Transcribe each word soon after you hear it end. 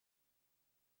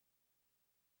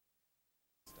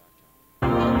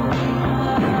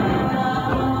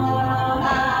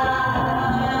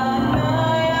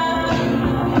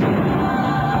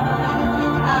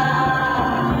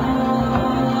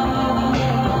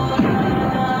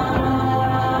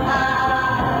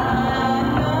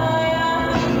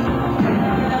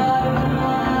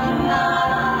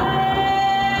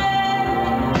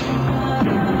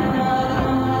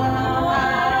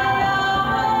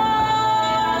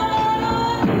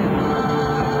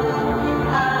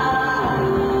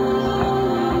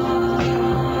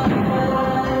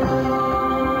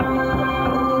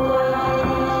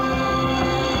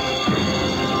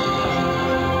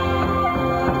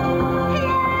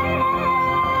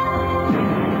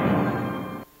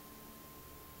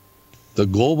the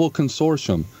global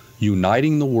consortium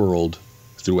uniting the world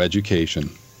through education.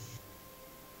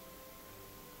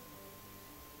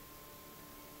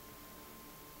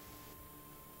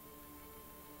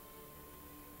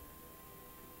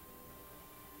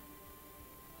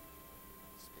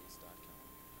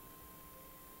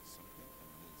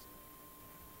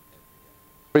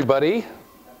 Everybody,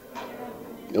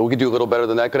 we could do a little better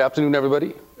than that. Good afternoon,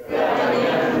 everybody.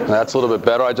 That's a little bit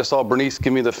better. I just saw Bernice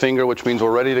give me the finger, which means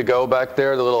we're ready to go back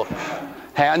there. The little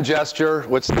hand gesture,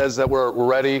 which says that we're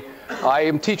ready. I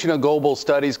am teaching a global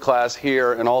studies class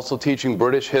here and also teaching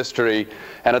British history.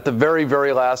 And at the very,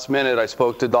 very last minute, I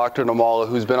spoke to Dr. Namala,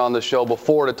 who's been on the show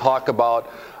before, to talk about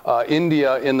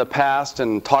India in the past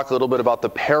and talk a little bit about the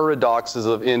paradoxes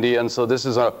of India. And so this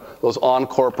is those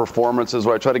encore performances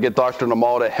where I try to get Dr.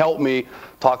 Namala to help me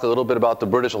talk a little bit about the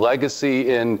British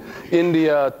legacy in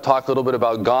India, talk a little bit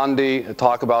about Gandhi,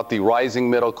 talk about the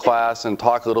rising middle class, and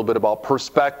talk a little bit about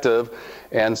perspective.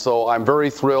 And so I'm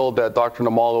very thrilled that Dr.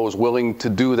 Namala was willing to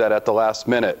do that at the last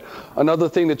minute. Another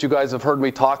thing that you guys have heard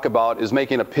me talk about is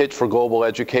making a pitch for global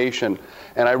education.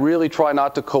 And I really try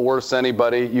not to coerce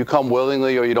anybody. You come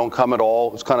willingly or you don't come at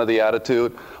all. It's kind of the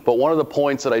attitude. But one of the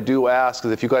points that I do ask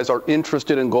is if you guys are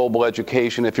interested in global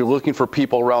education, if you're looking for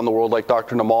people around the world like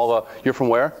Dr. Namala, you're from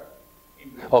where?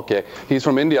 India. Okay, he's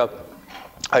from India.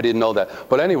 I didn't know that.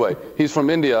 But anyway, he's from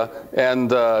India,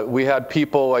 and we had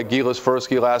people like Gila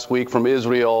Sfursky last week from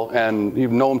Israel, and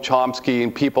Noam Chomsky,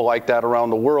 and people like that around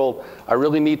the world. I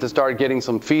really need to start getting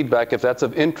some feedback if that's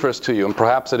of interest to you, and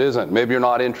perhaps it isn't. Maybe you're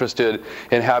not interested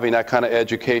in having that kind of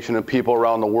education in people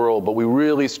around the world, but we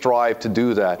really strive to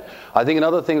do that. I think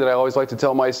another thing that I always like to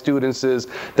tell my students is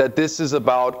that this is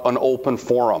about an open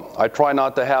forum. I try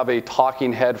not to have a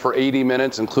talking head for 80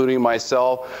 minutes, including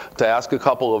myself, to ask a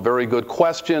couple of very good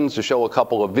questions, to show a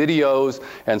couple of videos,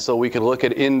 and so we can look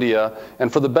at India.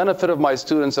 And for the benefit of my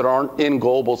students that aren't in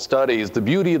global studies, the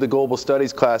beauty of the global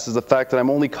studies class is the fact that I'm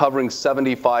only covering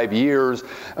 75 years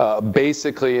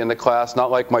basically in the class, not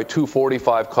like my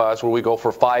 245 class where we go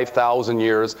for 5,000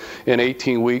 years in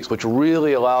 18 weeks, which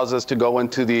really allows us to go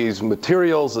into these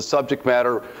materials, the subject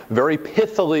matter, very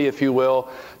pithily, if you will,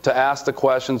 to ask the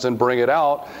questions and bring it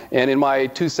out. And in my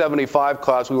 275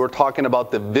 class, we were talking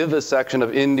about the vivisection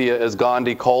of India, as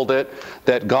Gandhi called it,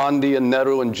 that Gandhi and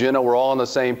Nehru and Jinnah were all on the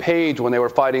same page when they were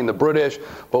fighting the British,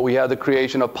 but we had the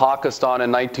creation of Pakistan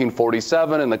in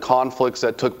 1947 and the conflicts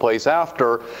that took place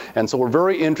after. And so we're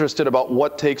very interested about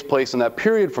what takes place in that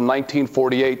period from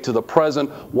 1948 to the present,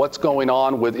 what's going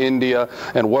on with India,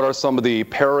 and what are some of the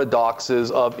paradoxes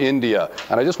of India.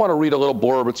 And I just want to read a little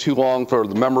blurb. It's too long for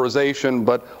the memorization,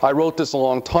 but I wrote this a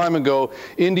long time ago.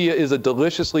 India is a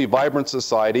deliciously vibrant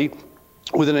society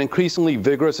with an increasingly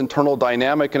vigorous internal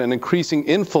dynamic and an increasing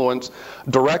influence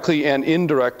directly and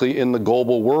indirectly in the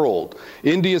global world.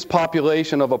 India's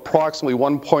population of approximately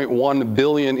 1.1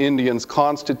 billion Indians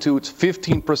constitutes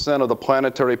 15% of the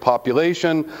planetary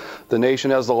population. The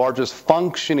nation has the largest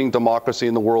functioning democracy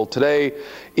in the world today.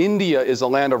 India is a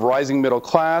land of rising middle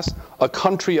class, a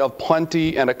country of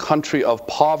plenty, and a country of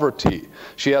poverty.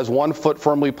 She has one foot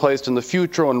firmly placed in the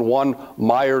future and one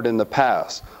mired in the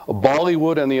past.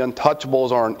 Bollywood and the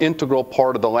untouchables are an integral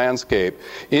part of the landscape.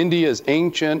 India is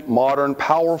ancient, modern,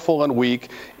 powerful, and weak.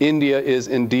 India is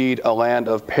indeed a land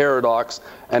of paradox.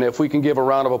 And if we can give a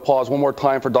round of applause one more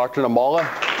time for Dr. Namala.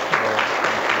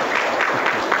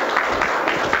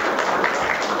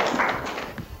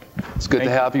 It's good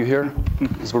to have you here.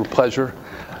 It's a pleasure.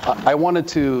 I wanted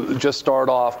to just start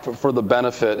off for the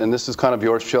benefit, and this is kind of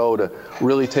your show, to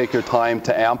really take your time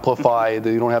to amplify.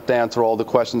 You don't have to answer all the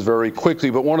questions very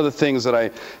quickly, but one of the things that I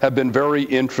have been very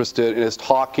interested in is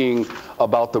talking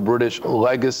about the British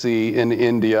legacy in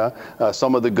India,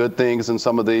 some of the good things and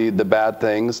some of the bad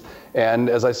things. And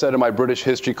as I said in my British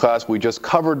history class, we just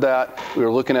covered that. We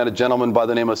were looking at a gentleman by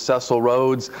the name of Cecil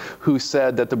Rhodes, who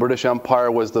said that the British Empire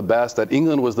was the best, that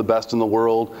England was the best in the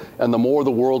world, and the more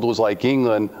the world was like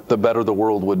England, the better the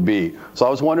world would be. So I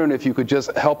was wondering if you could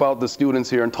just help out the students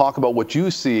here and talk about what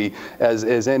you see as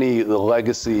any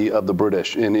legacy of the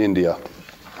British in India.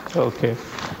 Okay.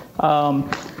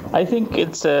 I think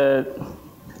it's a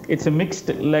mixed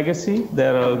legacy.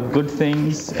 There are good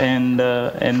things and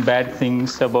bad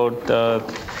things about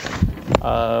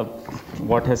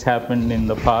what has happened in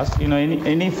the past. You know,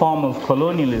 any form of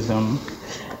colonialism,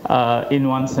 in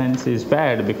one sense, is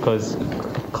bad, because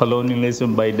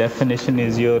colonialism, by definition,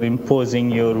 is you're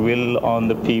imposing your will on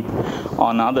the people,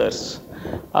 on others.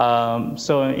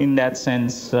 So in that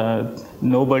sense,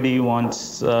 nobody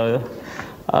wants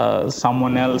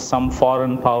someone else, some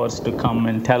foreign powers, to come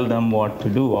and tell them what to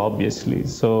do, obviously.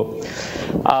 So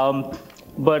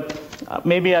But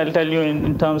maybe I'll tell you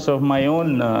in terms of my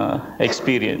own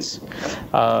experience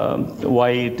why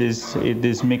it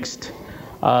is mixed.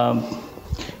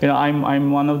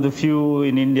 I'm one of the few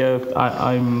in India.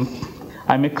 I'm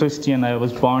a Christian. I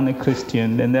was born a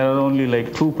Christian, and there are only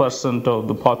like 2% of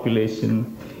the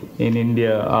population in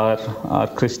India are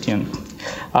Christian.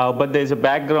 But there's a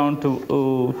background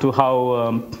to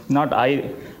how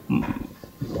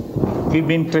we've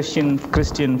been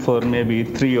Christian for maybe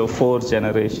 3 or 4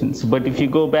 generations. But if you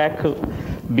go back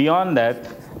beyond that,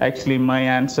 actually my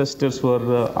ancestors were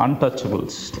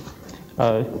untouchables.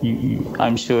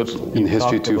 I'm sure in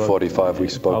History 245 we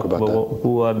spoke about that.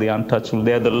 Who are the untouchables?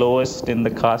 They are the lowest in the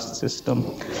caste system.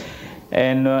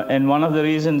 And one of the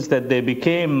reasons that they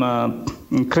became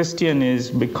Christian is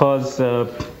because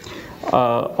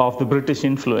of the British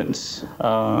influence.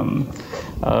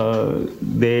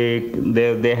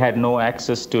 They had no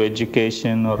access to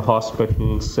education or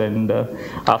hospitals, and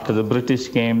after the British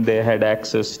came, they had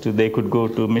access to. They could go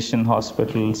to mission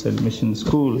hospitals and mission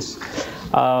schools.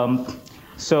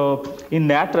 So in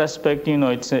that respect,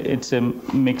 it's a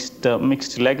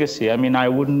mixed legacy. I mean, I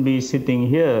wouldn't be sitting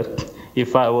here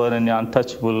if I were an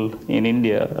untouchable in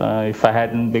India, if I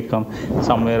hadn't become,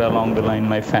 somewhere along the line,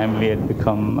 my family had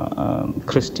become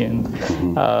Christian,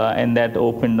 and that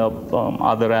opened up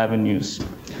other avenues.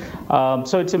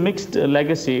 So it's a mixed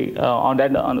legacy on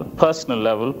a personal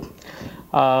level.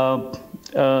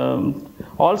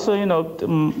 Also,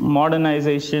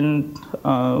 modernization,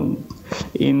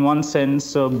 in one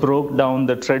sense, broke down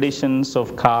the traditions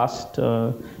of caste.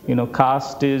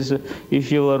 Caste is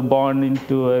if you were born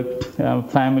into a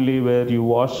family where you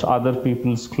wash other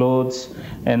people's clothes,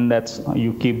 and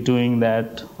you keep doing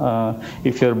that.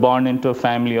 If you're born into a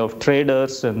family of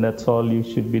traders, and that's all you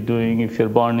should be doing. If you're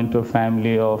born into a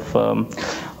family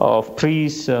of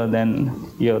priests, then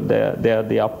they are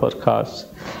the upper caste.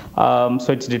 So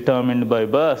it's determined by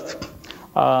birth.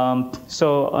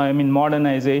 So I mean,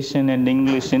 modernization and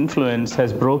English influence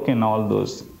has broken all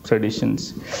those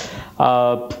traditions.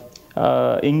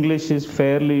 English is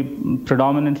fairly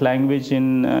predominant language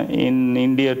in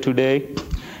India today,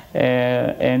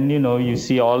 and you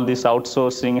see all this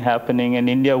outsourcing happening, and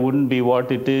India wouldn't be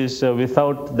what it is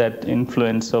without that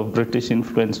influence of British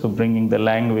influence of bringing the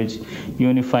language,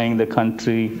 unifying the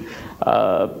country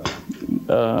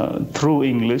through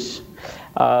English.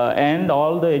 And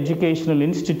all the educational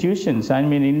institutions. I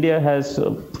mean, India has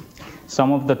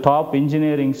some of the top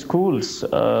engineering schools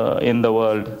in the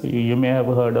world. You may have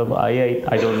heard of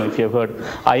IIT. I don't know if you have heard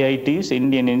IITs,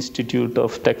 Indian Institute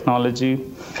of Technology.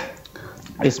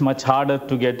 It's much harder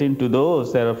to get into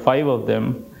those. There are 5 of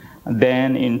them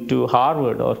than into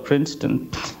Harvard or Princeton.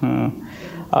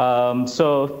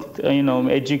 So,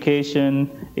 education,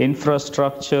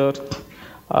 infrastructure.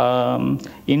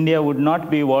 India would not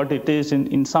be what it is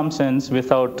in some sense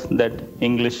without that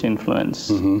English influence.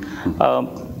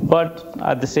 But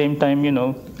at the same time,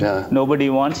 nobody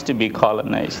wants to be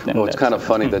colonized. Well, it's kind of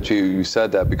funny that you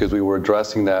said that, because we were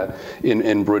addressing that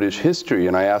in British history,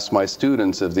 and I asked my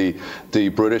students if the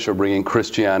British are bringing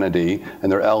Christianity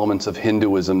and there are elements of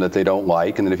Hinduism that they don't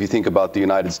like, and then if you think about the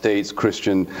United States,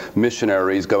 Christian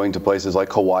missionaries going to places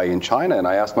like Hawaii and China, and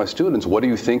I asked my students, what do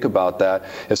you think about that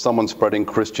if someone's spreading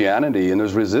Christianity and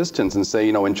there's resistance, and say,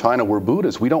 in China we're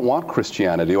Buddhist, we don't want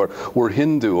Christianity, or we're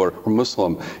Hindu or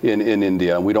Muslim in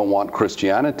India, and we don't want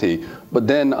Christianity. But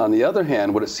then on the other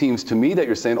hand, what it seems to me that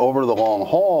you're saying over the long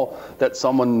haul, that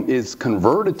someone is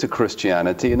converted to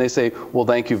Christianity and they say, well,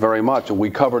 thank you very much. And we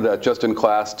covered that just in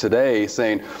class today,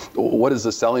 saying, what is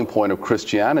the selling point of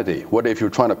Christianity? What if you're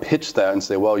trying to pitch that and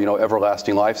say, well,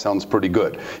 everlasting life sounds pretty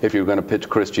good if you're going to pitch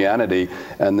Christianity,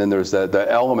 and then there's that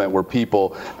element where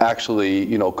people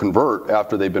actually, convert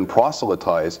after they've been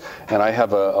proselytized. And I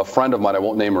have a friend of mine, I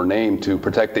won't name her name to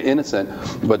protect the innocent,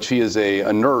 but she is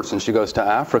a nurse, and she goes to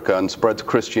Africa and spreads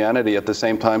Christianity at the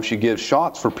same time she gives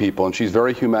shots for people, and she's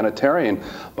very humanitarian.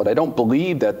 But I don't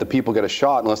believe that the people get a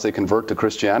shot unless they convert to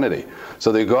Christianity.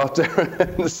 So they go out there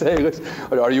and say,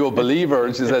 are you a believer?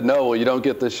 And she said, no. Well, you don't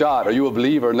get the shot. Are you a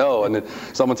believer? No. And then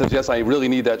someone says, yes, I really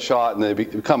need that shot, and they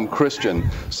become Christian.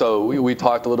 So we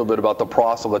talked a little bit about the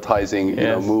proselytizing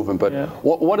movement. But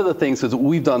one of the things is,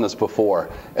 we've done this before,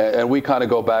 and we kind of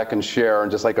go back and share,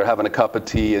 and just like are having a cup of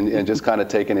tea and just kind of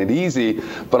taking it easy.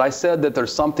 But I said that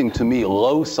there's something to me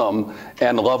loathsome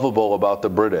and lovable about the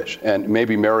British, and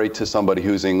maybe married to somebody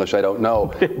who's English, I don't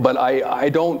know. But I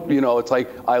don't, it's like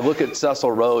I look at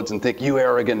Cecil Rhodes and think, you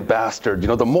arrogant bastard,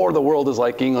 the more the world is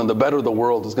like England, the better the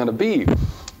world is going to be.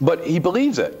 But he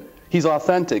believes it. He's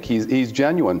authentic. He's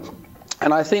genuine.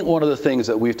 And I think one of the things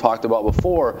that we've talked about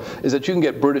before is that you can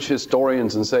get British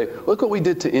historians and say, look what we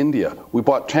did to India. We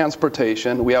brought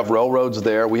transportation, we have railroads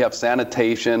there, we have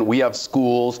sanitation, we have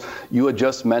schools. You had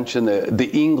just mentioned the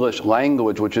English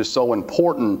language, which is so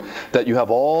important that you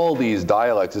have all these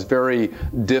dialects. It's very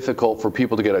difficult for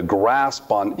people to get a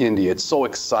grasp on India. It's so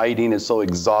exciting, it's so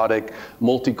exotic,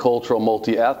 multicultural,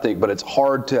 multi-ethnic, but it's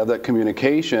hard to have that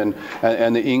communication,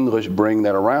 and the English bring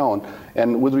that around.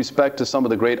 And with respect to some of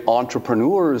the great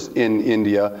entrepreneurs in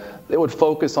India, they would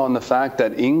focus on the fact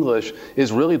that English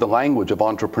is really the language of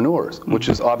entrepreneurs, which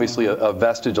is obviously a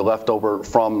vestige, a leftover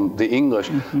from the English.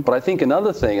 But I think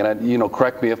another thing, and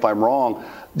correct me if I'm wrong,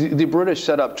 the British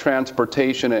set up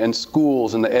transportation and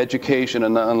schools and the education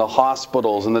and the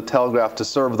hospitals and the telegraph to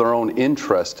serve their own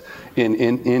interest in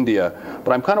India.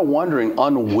 But I'm kind of wondering,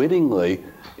 unwittingly,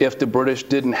 if the British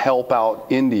didn't help out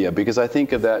India, because I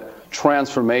think of that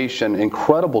transformation,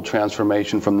 incredible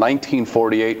transformation from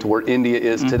 1948 to where India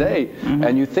is today.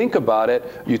 And you think about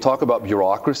it, you talk about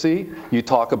bureaucracy, you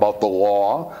talk about the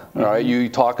law, all right? You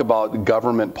talk about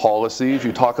government policies,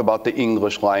 you talk about the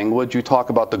English language, you talk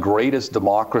about the greatest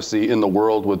democracy in the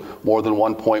world with more than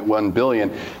 1.1 billion.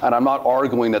 And I'm not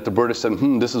arguing that the British said,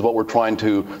 this is what we're trying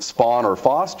to spawn or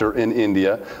foster in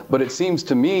India, but it seems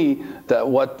to me that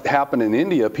what happened in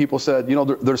India, people said,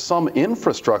 there's some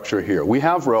infrastructure here. We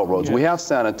have railroads. We have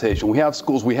sanitation, we have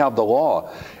schools, we have the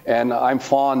law. And I'm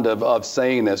fond of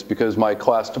saying this because my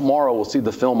class tomorrow will see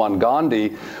the film on Gandhi.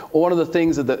 One of the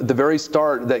things at the very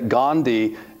start that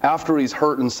Gandhi, after he's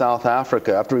hurt in South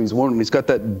Africa, after he's wounded, he's got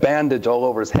that bandage all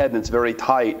over his head and it's very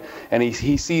tight, and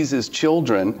he sees his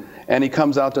children, and he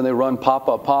comes out and they run,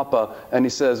 Papa, Papa, and he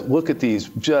says, look at these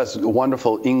just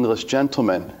wonderful English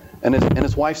gentlemen. And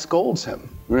his wife scolds him.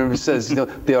 Remember, he says,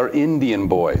 they are Indian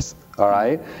boys. All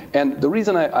right? And the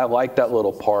reason I like that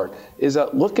little part is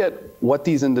that look at what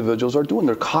these individuals are doing.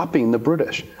 They're copying the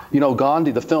British.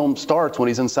 Gandhi, the film starts when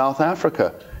he's in South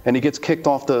Africa and he gets kicked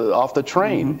off the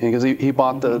train because he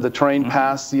bought the train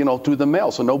pass, through the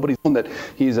mail. So nobody's known that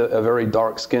he's a very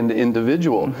dark-skinned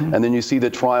individual. And then you see the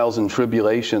trials and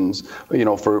tribulations,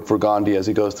 for Gandhi as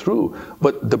he goes through.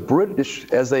 But the British,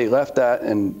 as they left that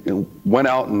and went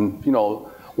out and,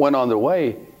 went on their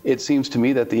way, it seems to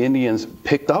me that the Indians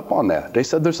picked up on that. They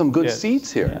said there's some good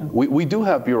seats here. Yeah. We do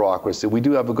have bureaucracy. We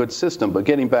do have a good system. But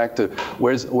getting back to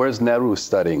where's Nehru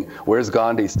studying? Where's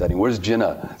Gandhi studying? Where's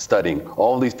Jinnah studying?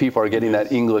 All of these people are getting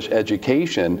that English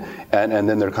education, and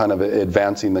then they're kind of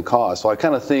advancing the cause. So I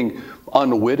kind of think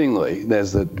unwittingly,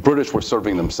 as the British were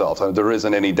serving themselves. There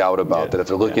isn't any doubt about that. If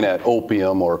they're looking at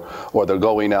opium or they're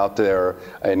going out there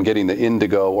and getting the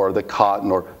indigo or the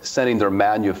cotton or sending their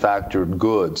manufactured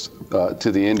goods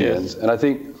to the Indians. And I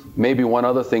think maybe one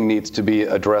other thing needs to be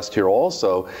addressed here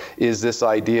also is this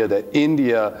idea that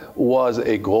India was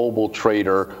a global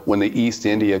trader when the East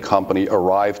India Company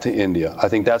arrived to India. I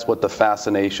think that's what the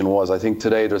fascination was. I think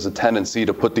today there's a tendency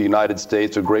to put the United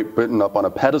States or Great Britain up on a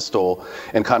pedestal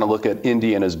and kind of look at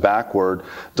India as backward.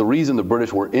 The reason the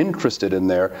British were interested in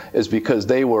there is because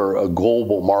they were a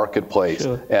global marketplace.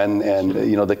 And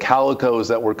the calicos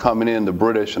that were coming in, the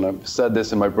British, and I've said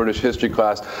this in my British history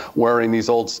class, wearing these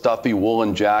old stuffy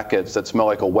woolen jackets that smell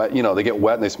like they get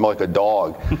wet and they smell like a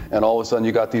dog. And all of a sudden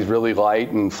you got these really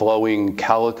light and flowing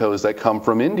calicos that come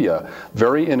from India.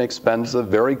 Very inexpensive,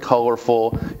 very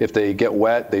colorful. If they get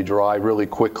wet, they dry really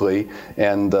quickly.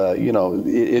 And,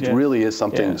 it really is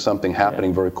something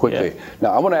happening very quickly.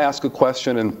 Now, I want to ask a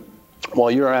question, and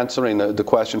while you're answering the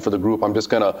question for the group, I'm just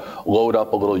going to load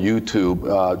up a little YouTube.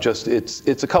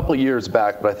 It's a couple of years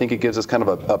back, but I think it gives us kind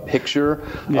of a picture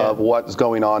of what's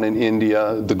going on in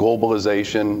India, the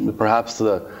globalization, perhaps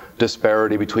the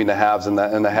disparity between the haves and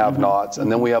the have-nots.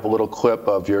 And then we have a little clip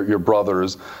of your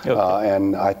brothers,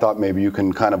 and I thought maybe you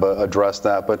can kind of address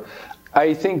that. But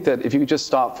I think that if you could just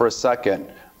stop for a second,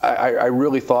 I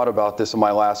really thought about this in my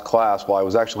last class while I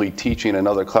was actually teaching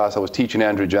another class. I was teaching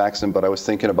Andrew Jackson, but I was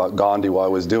thinking about Gandhi while I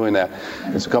was doing that.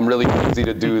 It's become really easy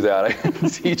to do that. I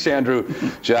teach Andrew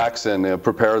Jackson,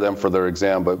 prepare them for their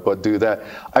exam, but do that.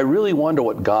 I really wonder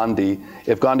what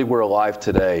if Gandhi were alive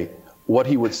today, what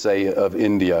he would say of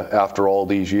India after all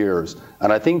these years.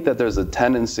 And I think that there's a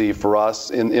tendency for us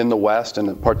in the West,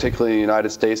 and particularly in the United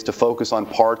States, to focus on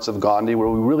parts of Gandhi where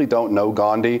we really don't know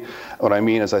Gandhi. What I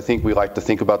mean is I think we like to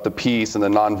think about the peace and the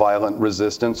nonviolent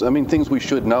resistance. I mean, things we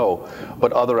should know,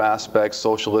 but other aspects,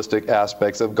 socialistic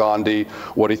aspects of Gandhi,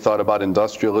 what he thought about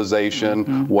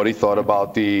industrialization, what he thought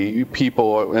about the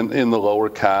people in the lower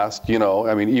caste,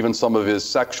 I mean, even some of his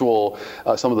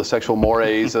some of the sexual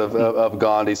mores of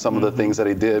Gandhi, some of the things that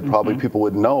he did, probably people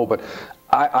would know. But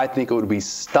I think it would be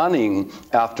stunning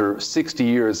after 60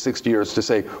 years to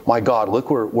say, my God, look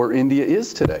where India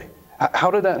is today.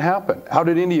 How did that happen? How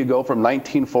did India go from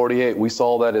 1948? We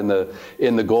saw that in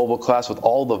the global class with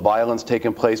all the violence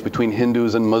taking place between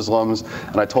Hindus and Muslims.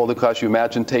 And I told the class, you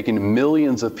imagine taking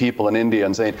millions of people in India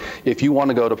and saying, if you want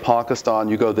to go to Pakistan,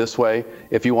 you go this way.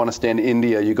 If you want to stay in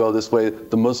India, you go this way.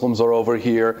 The Muslims are over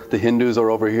here. The Hindus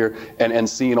are over here. And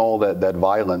seeing all that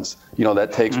violence,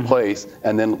 that takes place.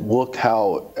 And then look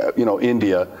how,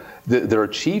 India, their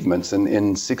achievements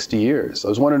in 60 years. I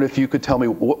was wondering if you could tell me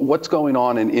what's going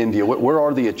on in India. Where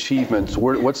are the achievements?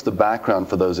 What's the background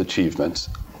for those achievements?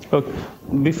 Okay.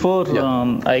 Before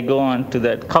I go on to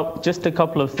that, just a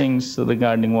couple of things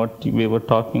regarding what we were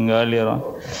talking earlier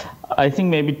on. I think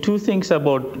maybe two things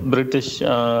about British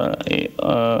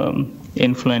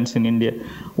influence in India.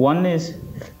 One is,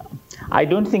 I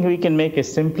don't think we can make a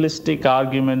simplistic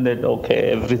argument that,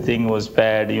 okay, everything was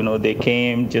bad, they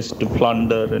came just to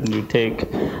plunder and you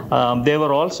take. There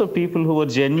were also people who were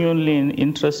genuinely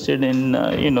interested in,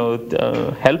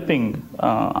 helping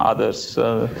others,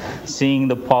 seeing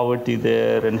the poverty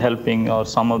there and helping, or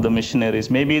some of the missionaries.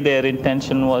 Maybe their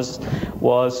intention was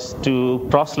to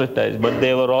proselytize, but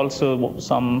there were also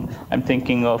some, I'm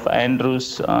thinking of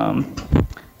Andrews,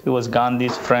 he was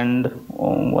Gandhi's friend.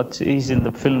 He's in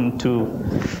the film too.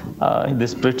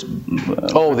 This British.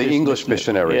 The English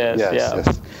missionary.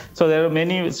 Yes. So there are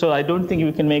many. So I don't think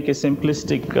we can make a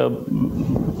simplistic,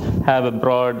 have a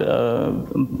broad,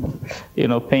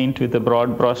 paint with a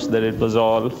broad brush that it was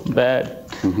all bad.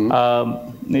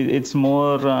 Mm-hmm. It's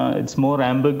more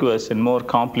ambiguous and more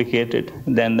complicated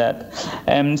than that.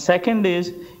 And second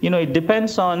is, it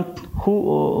depends on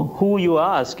who you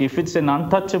ask. If it's an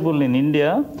untouchable in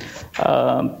India,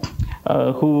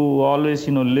 who always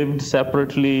lived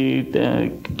separately,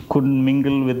 couldn't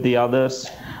mingle with the others,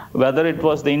 whether it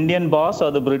was the Indian boss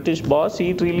or the British boss,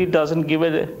 he really doesn't give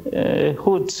a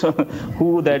hoot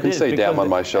who that is. You can say damn on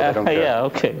my show, I don't care. Yeah,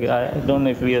 okay. I don't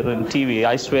know if we are on TV.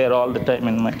 I swear all the time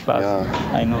in my class.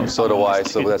 Yeah. I know. So do I,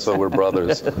 so that's why we're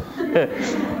brothers.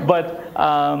 But,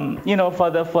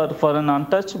 for an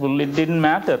untouchable, it didn't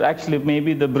matter. Actually,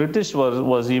 maybe the British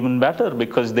was even better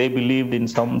because they believed in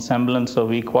some semblance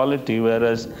of equality,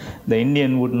 whereas the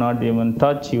Indian would not even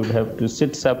touch. You would have to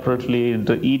sit separately,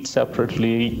 eat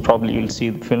separately. Probably you'll see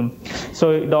the film. So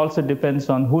it also depends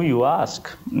on who you ask.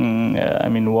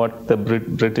 What the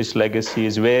British legacy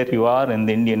is, where you are in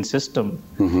the Indian system.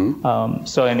 Mm-hmm.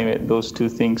 So anyway, those two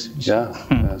things. Yeah,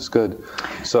 that's good.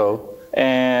 So.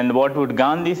 And what would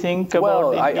Gandhi think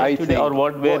about India today, or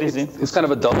where is it? It's kind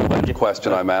of a double-edged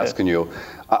question I'm asking you.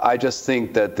 I just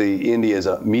think that India is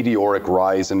a meteoric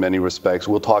rise in many respects.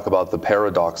 We'll talk about the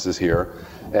paradoxes here.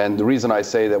 And the reason I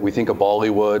say that we think of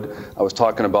Bollywood, I was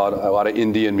talking about a lot of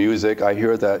Indian music. I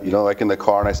hear that, like in the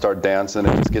car, and I start dancing.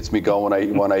 It just gets me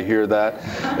going when I hear that.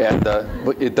 And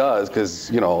it does,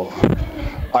 because,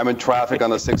 I'm in traffic on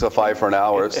the 605 for an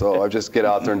hour, so I just get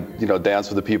out there and dance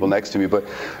with the people next to me. But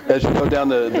as you go down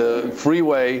the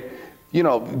freeway,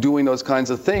 doing those kinds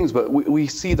of things, but we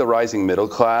see the rising middle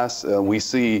class, we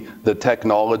see the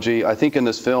technology. I think in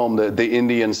this film, the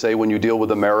Indians say when you deal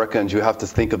with Americans, you have to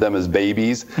think of them as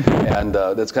babies, and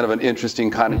that's kind of an interesting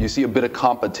you see a bit of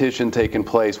competition taking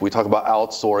place. We talk about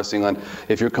outsourcing, and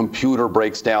if your computer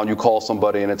breaks down, you call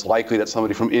somebody, and it's likely that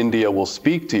somebody from India will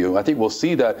speak to you. I think we'll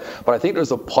see that, but I think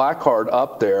there's a placard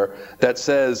up there that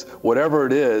says, whatever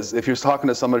it is, if you're talking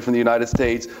to somebody from the United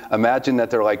States, imagine that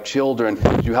they're like children.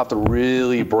 You have to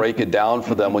really break it down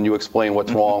for them when you explain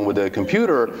what's wrong with the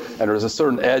computer, and there's a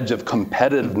certain edge of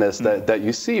competitiveness that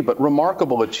you see, but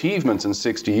remarkable achievements in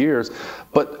 60 years.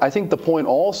 But I think the point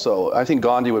also, I think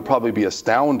Gandhi would probably be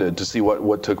astounded to see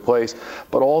what took place,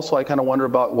 but also I kind of wonder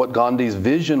about what Gandhi's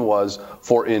vision was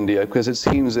for India, because it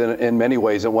seems in many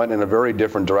ways it went in a very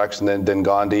different direction than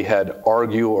Gandhi had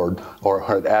argued or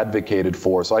had advocated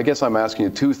for. So I guess I'm asking you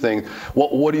two things.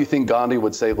 What do you think Gandhi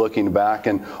would say looking back,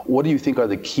 and what do you think are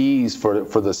the keys for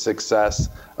the success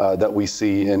that we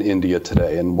see in India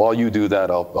today? And while you do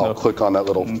that, I'll click on that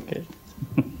little. Okay.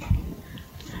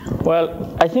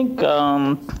 Well, I think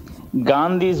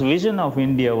Gandhi's vision of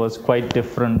India was quite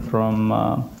different from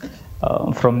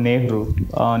Nehru.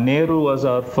 Nehru was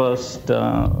our first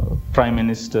prime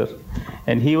minister,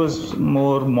 and he was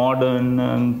more modern,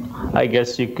 and I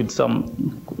guess you could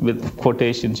with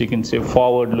quotations, you can say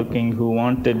forward-looking, who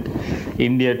wanted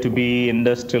India to be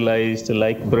industrialized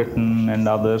like Britain and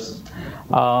others.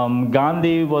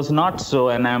 Gandhi was not so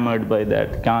enamored by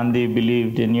that. Gandhi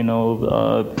believed in,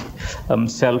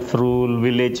 self-rule,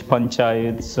 village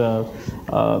panchayats,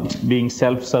 being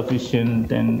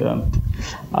self-sufficient, and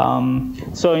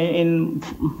so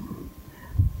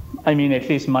I mean, at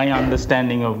least my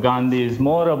understanding of Gandhi is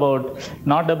more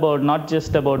not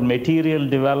just about material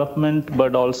development,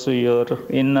 but also your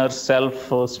inner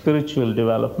self or spiritual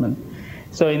development.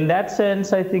 So in that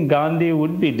sense, I think Gandhi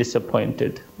would be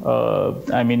disappointed.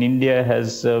 I mean, India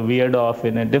has veered off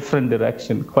in a different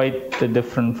direction, quite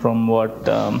different from what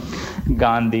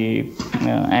Gandhi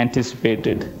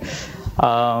anticipated.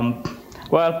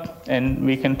 Well, and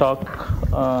we can talk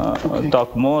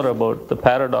more about the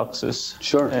paradoxes.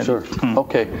 Sure.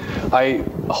 Okay. I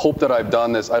hope that I've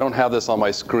done this. I don't have this on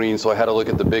my screen, so I had to look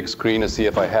at the big screen to see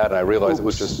if I had, and I realized it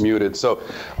was just muted. So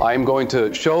I'm going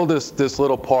to show this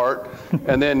little part,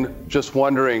 and then just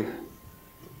wondering,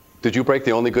 did you break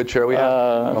the only good chair we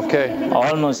have? Okay.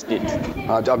 Almost did.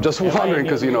 I'm just wondering,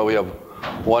 because, you know, we have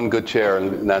one good chair,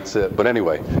 and that's it. But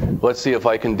anyway, let's see if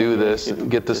I can do this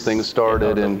and get this thing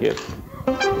started. And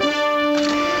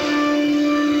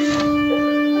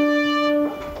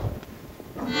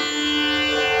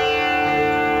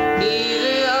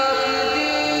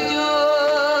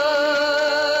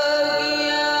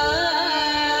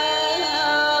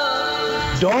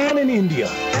Dawn in India.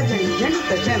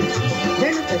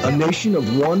 A nation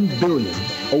of 1 billion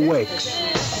awakes.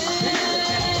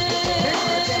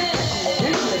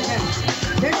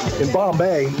 In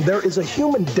Bombay, there is a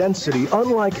human density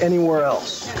unlike anywhere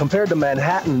else. Compared to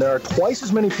Manhattan, there are twice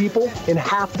as many people in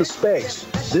half the space.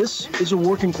 This is a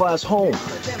working class home.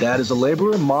 Dad is a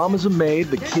laborer, mom is a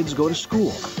maid, the kids go to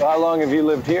school. How long have you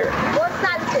lived here?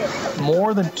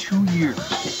 More than 2 years.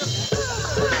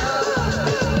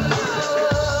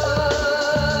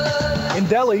 In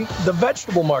Delhi, the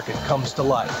vegetable market comes to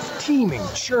life, teeming,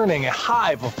 churning, a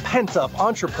hive of pent-up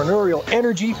entrepreneurial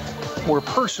energy where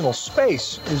personal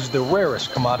space is the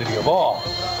rarest commodity of all.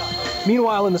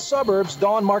 Meanwhile, in the suburbs,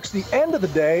 dawn marks the end of the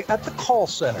day at the call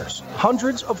centers.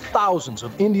 Hundreds of thousands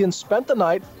of Indians spent the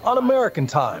night on American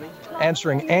time,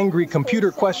 answering angry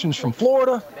computer questions from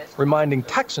Florida, reminding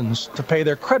Texans to pay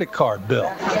their credit card bill.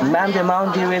 Ma'am, the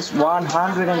amount due is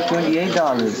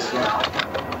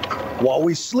 $128. While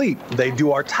we sleep, they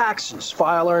do our taxes,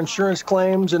 file our insurance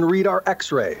claims, and read our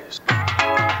x-rays.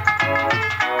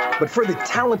 But for the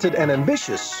talented and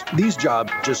ambitious, these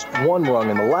jobs just one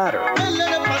rung in the ladder.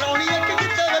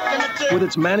 With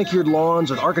its manicured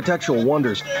lawns and architectural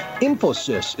wonders,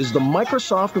 Infosys is the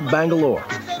Microsoft of Bangalore.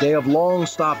 They have long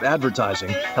stopped advertising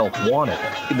help wanted.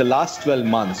 In the last 12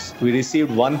 months, we received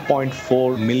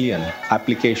 1.4 million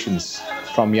applications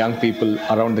from young people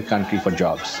around the country for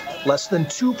jobs. Less than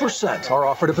 2% are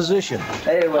offered a position.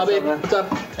 Hey, what's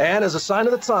up? And as a sign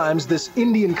of the times, this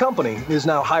Indian company is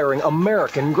now hiring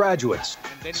American graduates.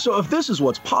 So if this is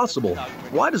what's possible,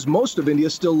 why does most of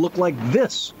India still look like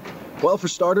this? Well, for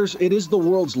starters, it is the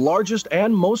world's largest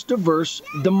and most diverse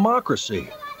democracy.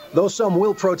 Though some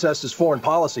will protest his foreign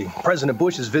policy, President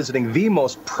Bush is visiting the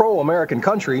most pro-American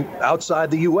country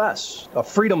outside the U.S., a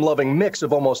freedom-loving mix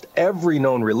of almost every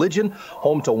known religion,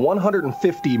 home to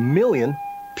 150 million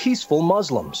peaceful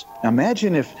Muslims. Now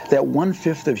imagine if that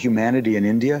 1/5 of humanity in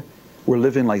India were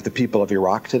living like the people of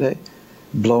Iraq today,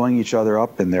 blowing each other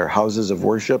up in their houses of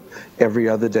worship every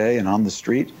other day and on the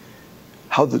street.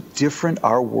 How different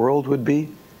our world would be.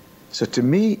 So to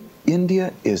me,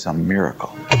 India is a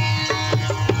miracle.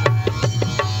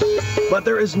 But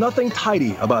there is nothing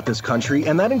tidy about this country,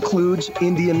 and that includes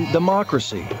Indian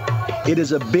democracy. It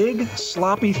is a big,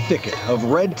 sloppy thicket of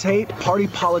red tape, party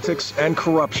politics, and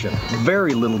corruption.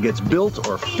 Very little gets built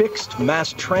or fixed.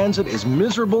 Mass transit is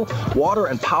miserable. Water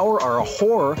and power are a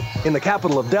horror. In the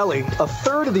capital of Delhi,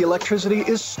 1/3 of the electricity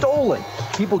is stolen.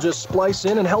 People just splice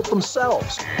in and help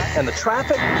themselves. And the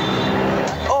traffic?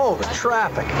 Oh, the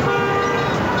traffic.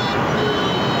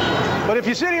 But if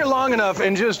you sit here long enough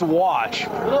and just watch,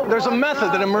 there's a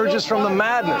method that emerges from the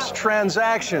madness,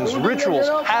 transactions, rituals,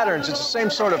 patterns. It's the same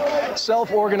sort of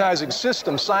self-organizing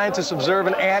system scientists observe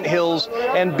in anthills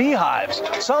and beehives.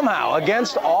 Somehow,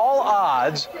 against all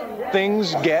odds,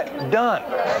 things get done.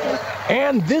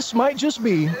 And this might just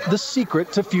be the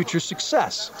secret to future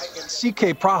success.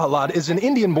 C.K. Prahalad is an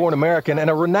Indian-born American and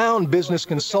a renowned business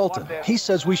consultant. He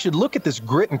says we should look at this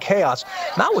grit and chaos,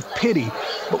 not with pity,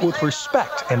 but with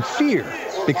respect and fear,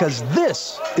 because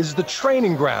this is the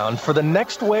training ground for the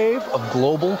next wave of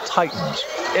global titans.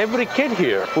 Every kid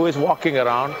here who is walking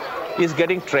around is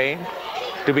getting trained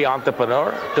to be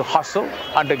entrepreneur, to hustle,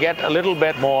 and to get a little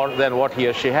bit more than what he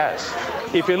or she has.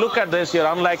 If you look at this, you're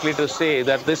unlikely to see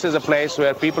that this is a place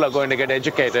where people are going to get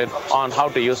educated on how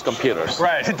to use computers.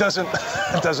 Right, it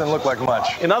doesn't look like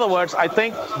much. In other words, I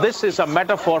think this is a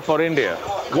metaphor for India.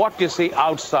 What you see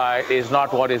outside is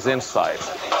not what is inside.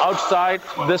 Outside,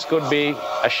 this could be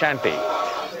a shanty,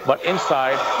 but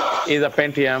inside is a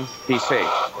Pentium PC.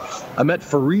 I met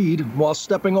Fareed while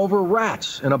stepping over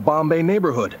rats in a Bombay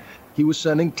neighborhood. He was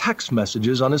sending text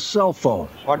messages on his cell phone.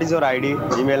 What is your ID?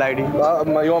 Email ID?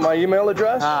 You want my email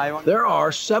address? There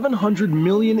are 700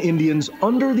 million Indians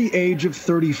under the age of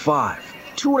 35,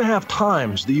 2.5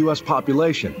 times the U.S.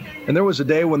 population. And there was a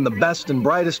day when the best and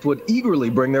brightest would eagerly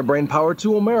bring their brain power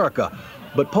to America.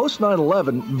 But post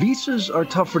 9/11, visas are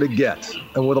tougher to get.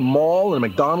 And with a mall and a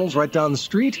McDonald's right down the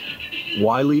street,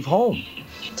 why leave home?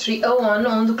 3:01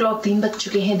 on the clock. 3 baj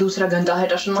chuke hain, dusra ghanta hai.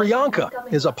 Priyanka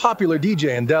is a popular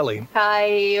DJ in Delhi.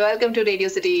 Hi, welcome to Radio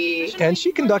City. And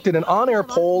she conducted an on-air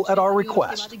poll at our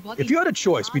request. If you had a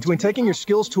choice between taking your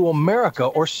skills to America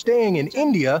or staying in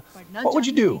India, what would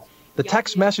you do? The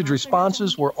text message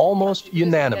responses were almost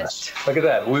unanimous. Look at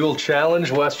that. We will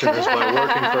challenge Westerners by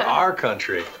working for our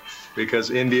country, because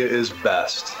India is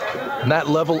best. And that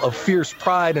level of fierce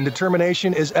pride and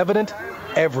determination is evident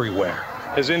everywhere.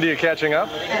 Is India catching up?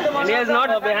 India is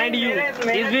not behind you.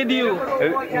 He's with you.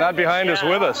 Not behind us,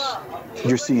 with us.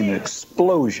 You're seeing an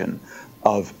explosion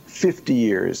of 50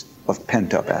 years of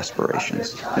pent-up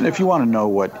aspirations. And if you want to know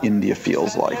what India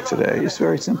feels like today, it's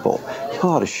very simple.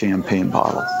 Pull out a champagne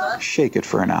bottle, shake it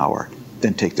for an hour,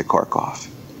 then take the cork off.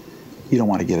 You don't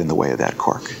want to get in the way of that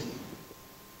cork.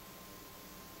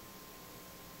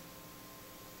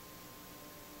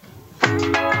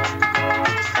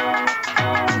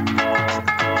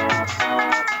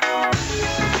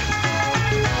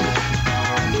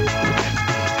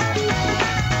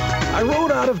 I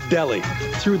rode out of Delhi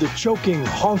through the choking,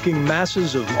 honking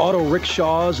masses of auto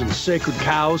rickshaws and sacred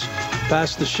cows,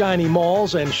 past the shiny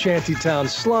malls and shantytown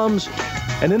slums,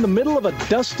 and in the middle of a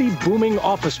dusty, booming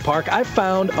office park, I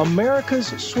found America's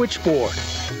switchboard,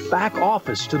 back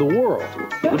office to the world.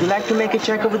 Would you like to make a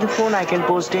check over the phone? I can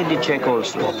post-date the check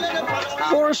also.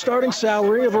 For a starting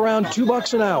salary of around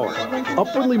 $2 an hour,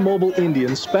 upwardly mobile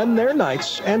Indians spend their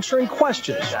nights answering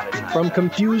questions from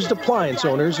confused appliance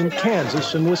owners in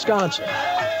Kansas and Wisconsin.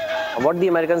 What the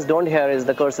Americans don't hear is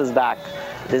the curses back.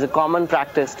 There's a common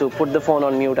practice to put the phone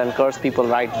on mute and curse people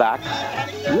right back.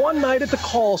 One Night at the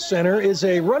Call Center is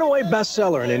a runaway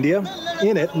bestseller in India.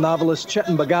 In it, novelist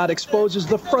Chetan Bhagat exposes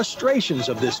the frustrations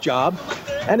of this job,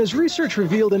 and his research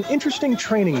revealed an interesting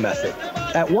training method.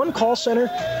 At one call center,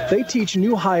 they teach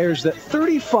new hires that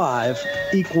 35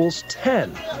 equals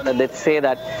 10. They say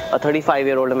that a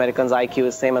 35-year-old American's IQ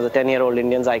is same as a 10-year-old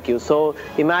Indian's IQ. So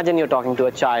imagine you're talking to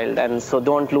a child, and so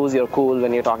don't lose your cool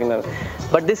when you're talking to them.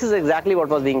 But this is exactly what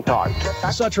was being taught.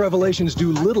 Such revelations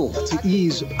do little to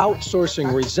ease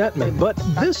outsourcing resentment, but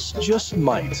this just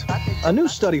might. A new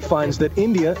study finds that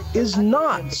India is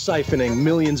not siphoning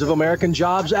millions of American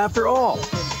jobs after all.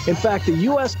 In fact, the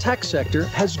U.S. tech sector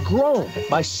has grown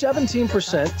by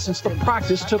 17% since the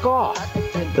practice took off.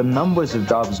 The numbers of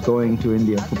jobs going to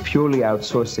India for purely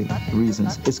outsourcing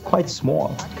reasons is quite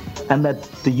small, and that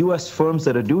the U.S. firms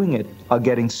that are doing it are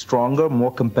getting stronger,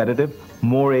 more competitive,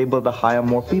 more able to hire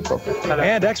more people.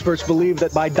 And experts believe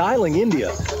that by dialing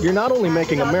India, you're not only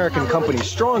making American companies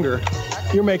stronger,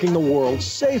 you're making the world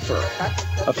safer.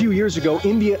 A few years ago,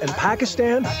 India and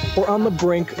Pakistan were on the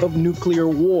brink of nuclear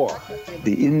war.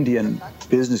 The Indian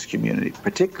business community,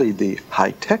 particularly the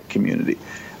high-tech community,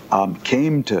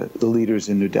 came to the leaders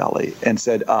in New Delhi and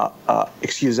said,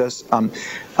 excuse us,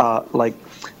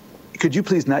 could you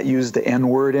please not use the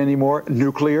N-word anymore,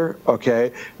 nuclear,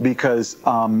 okay? Because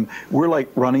we're like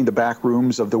running the back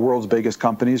rooms of the world's biggest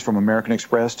companies, from American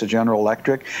Express to General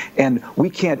Electric, and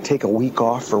we can't take a week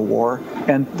off for war.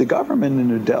 And the government in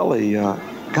New Delhi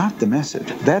got the message.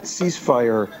 That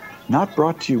ceasefire, not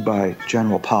brought to you by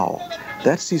General Powell,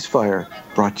 that ceasefire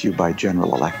brought to you by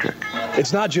General Electric.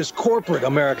 It's not just corporate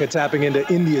America tapping into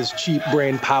India's cheap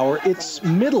brain power, it's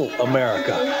middle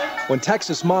America. When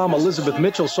Texas mom Elizabeth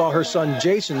Mitchell saw her son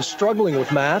Jason struggling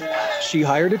with math, she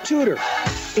hired a tutor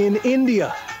in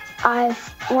India.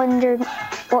 I've wondered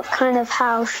what kind of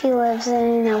house she lives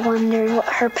in. I wondered what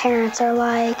her parents are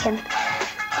like,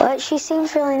 but she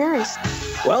seems really nice.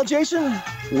 Well, Jason,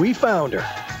 we found her.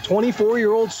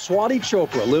 24-year-old Swati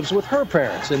Chopra lives with her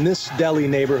parents in this Delhi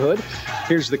neighborhood.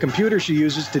 Here's the computer she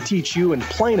uses to teach you in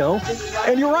Plano.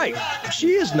 And you're right,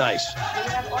 she is nice.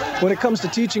 When it comes to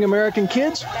teaching American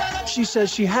kids, she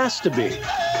says she has to be.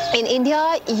 In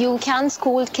India, you can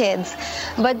school kids,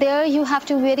 but there you have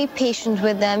to be very patient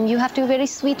with them. You have to be very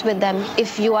sweet with them.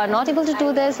 If you are not able to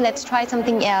do this, let's try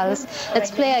something else.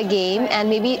 Let's play a game, and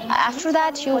maybe after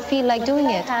that, you'll feel like doing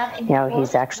it. You know,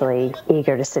 he's actually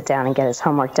eager to sit down and get his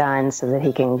homework done so that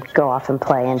he can go off and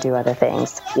play and do other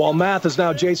things. While math is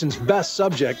now Jason's best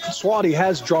subject, Swati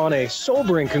has drawn a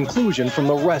sobering conclusion from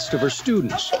the rest of her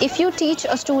students. If you teach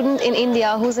a student in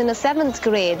India who's in a 7th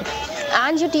grade,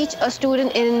 and you teach a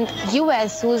student in in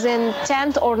US who's in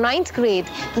 10th or 9th grade,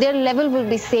 their level will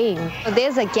be same.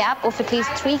 There's a gap of at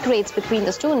least 3 grades between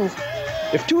the students.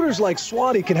 If tutors like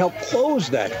Swati can help close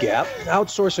that gap,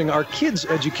 outsourcing our kids'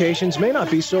 educations may not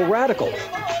be so radical.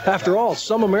 After all,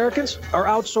 some Americans are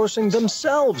outsourcing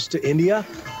themselves to India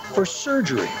for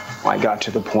surgery. I got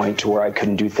to the point to where I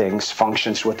couldn't do things,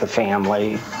 functions with the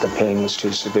family. The pain was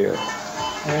too severe.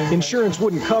 Insurance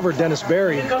wouldn't cover Dennis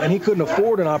Berry, and he couldn't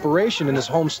afford an operation in his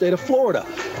home state of Florida.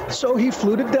 So he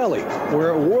flew to Delhi, where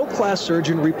a world-class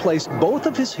surgeon replaced both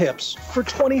of his hips for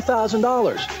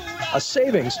 $20,000, a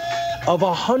savings of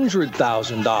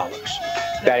 $100,000.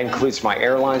 That includes my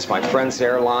airlines, my friends'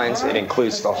 airlines. It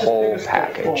includes the whole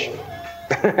package.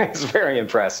 It's very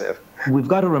impressive. We've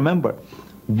got to remember,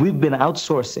 we've been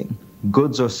outsourcing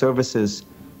goods or services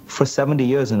for 70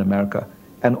 years in America.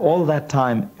 And all that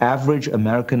time, average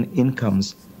American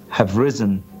incomes have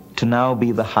risen to now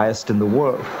be the highest in the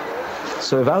world.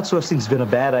 So if outsourcing's been a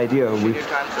bad idea,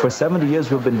 for 70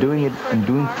 years we've been doing it and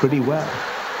doing pretty well.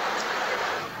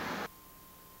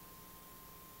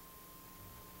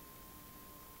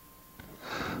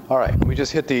 All right, we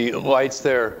just hit the lights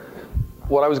there.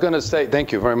 What I was going to say,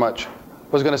 thank you very much. I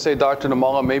was going to say, Dr.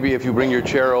 Namala, maybe if you bring your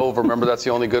chair over, remember that's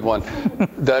the only good one,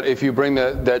 that if you bring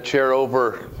that chair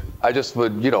over, I just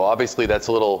would, obviously that's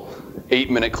a little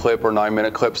 8-minute clip or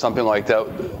 9-minute clip, something like that,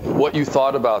 what you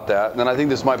thought about that. And then I think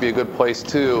this might be a good place,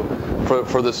 too,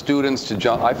 for the students to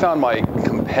jump. I found my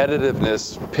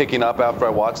competitiveness picking up after I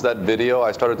watched that video.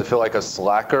 I started to feel like a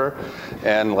slacker.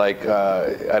 And like,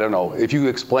 I don't know, if you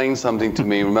explain something to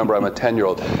me, remember I'm a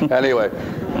 10-year-old. Anyway.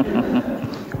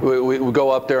 We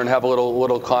go up there and have a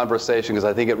little conversation because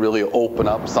I think it really opened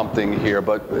up something here.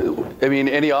 But I mean,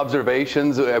 any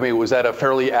observations? I mean, was that a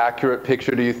fairly accurate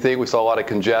picture? Do you think we saw a lot of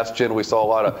congestion? We saw a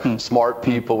lot of smart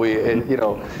people.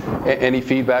 Any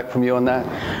feedback from you on that?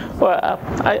 Well,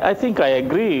 I think I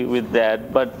agree with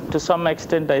that. But to some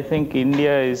extent, I think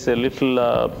India is a little,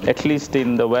 at least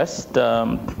in the West,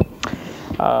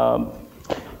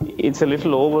 it's a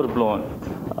little overblown.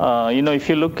 If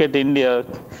you look at India.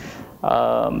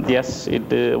 Yes, it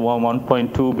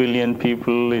 1.2 billion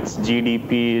people, its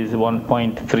GDP is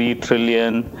 1.3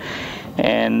 trillion,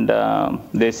 and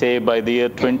they say by the year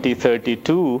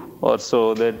 2032 or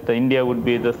so that India would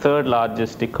be the 3rd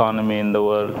largest economy in the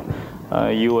world,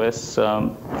 US,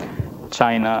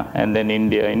 China, and then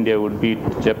India. India would beat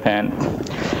Japan.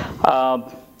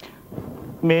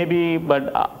 Maybe,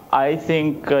 but I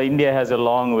think India has a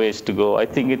long ways to go. I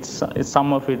think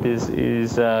some of it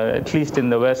is at least in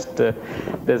the West,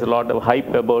 there's a lot of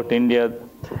hype about India,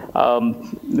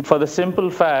 for the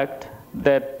simple fact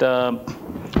that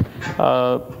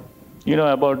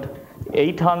about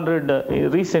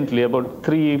 800 recently, about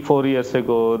 3-4 years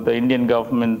ago, the Indian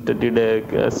government did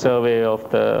a survey of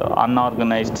the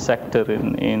unorganized sector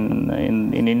in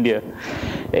India.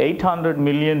 800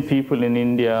 million people in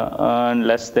India earn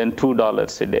less than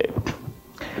 $2 a day.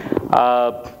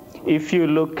 If you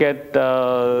look at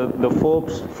the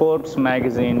Forbes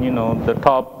magazine, the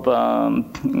top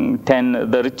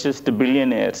 10, the richest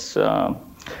billionaires,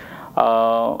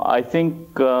 I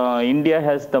think India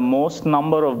has the most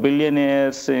number of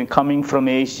billionaires coming from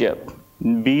Asia,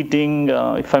 beating,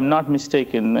 if I'm not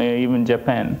mistaken, even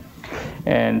Japan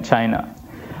and China.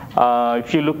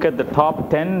 If you look at the top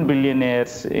 10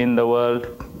 billionaires in the world,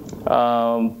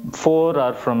 4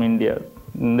 are from India.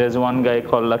 And there's one guy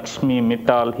called Lakshmi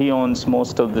Mittal. He owns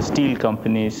most of the steel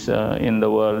companies in the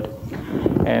world.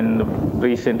 And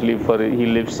recently, he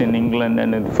lives in England,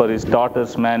 and for his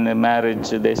daughter's marriage,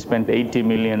 they spent $80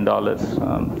 million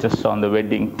just on the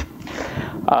wedding.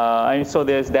 And so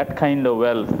there's that kind of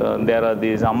wealth. There are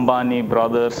these Ambani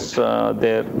brothers,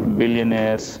 they're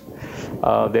billionaires.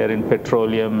 They're in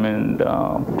petroleum and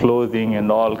clothing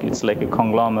and all. It's like a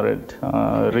conglomerate.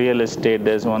 Real estate,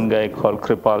 there's one guy called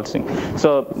Kripal Singh.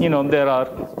 So, there are,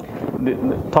 the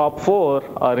top 4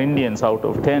 are Indians out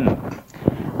of 10.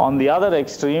 On the other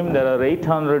extreme, there are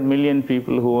 800 million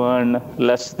people who earn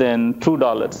less than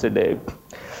 $2 a day.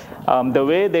 The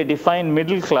way they define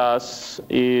middle class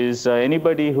is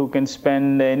anybody who can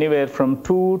spend anywhere from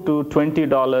 $2 to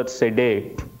 $20 a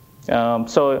day.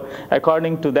 So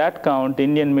according to that count,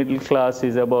 Indian middle class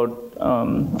is about,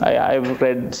 I've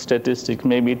read statistics,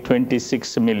 maybe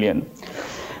 26 million.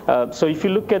 So if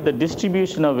you look at the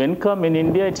distribution of income in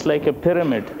India, it's like a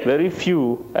pyramid, very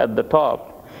few at the top.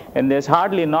 And there's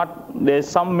there's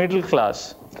some middle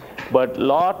class, but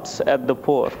lots at the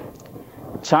poor.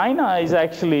 China is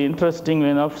actually, interesting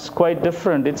enough, it's quite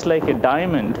different. It's like a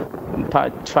diamond.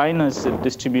 China's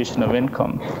distribution of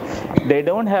income, they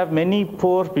don't have many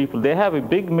poor people. They have a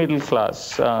big middle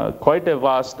class, quite a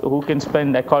vast, who can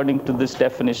spend, according to this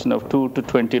definition, of $2 to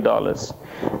 $20,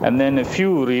 and then a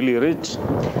few really rich.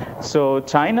 So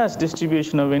China's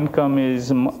distribution of income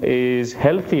is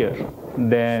healthier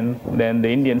than the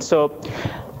Indian. So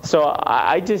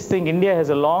I just think India has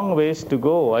a long ways to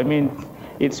go. I mean,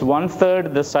 it's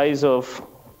 1/3 the size of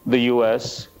the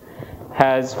U.S.,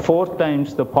 has 4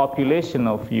 times the population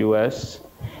of U.S.,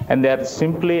 and there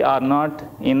simply are not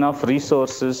enough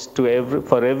resources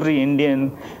for every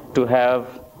Indian to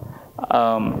have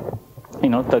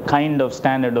the kind of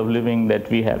standard of living that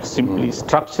we have. Simply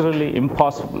structurally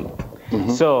impossible.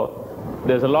 So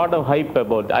there's a lot of hype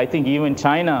about, I think even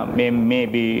China may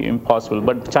be impossible,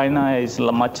 but China is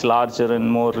much larger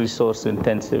and more resource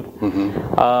intensive.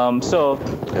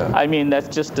 I mean, that's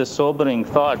just a sobering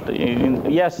thought.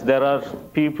 Yes, there are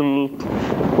people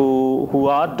who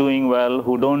are doing well,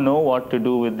 who don't know what to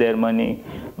do with their money,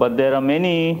 but there are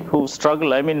many who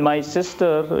struggle. I mean, my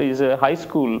sister is a high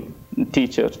school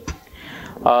teacher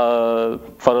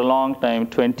for a long time,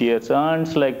 20 years,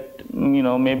 earns like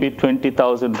maybe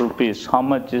 20,000 rupees. How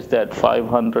much is that?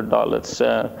 $500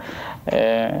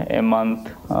 a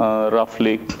month,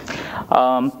 roughly.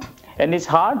 And it's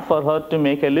hard for her to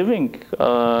make a living.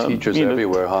 Teachers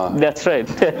everywhere, huh? That's right.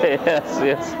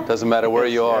 yes. Doesn't matter where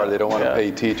you are, they don't want to pay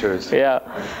teachers. Yeah,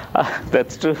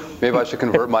 that's true. Maybe I should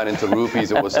convert mine into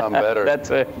rupees, it will sound better. That's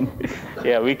right.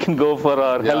 Yeah, we can go for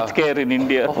our healthcare in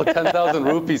India. Oh, 10,000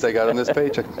 rupees I got on this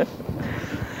paycheck.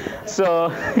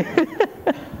 So,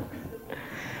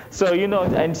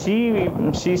 and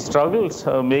she struggles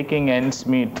making ends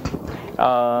meet.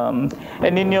 And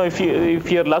if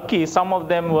you're lucky, some of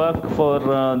them work for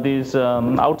these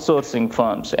outsourcing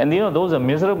firms, and those are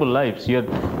miserable lives.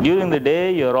 During the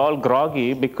day you're all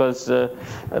groggy because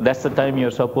that's the time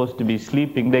you're supposed to be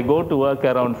sleeping. They go to work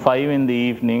around 5 in the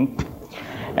evening.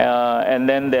 And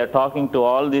then they're talking to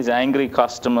all these angry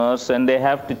customers, and they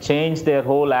have to change their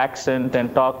whole accent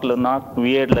and talk not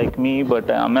weird like me, but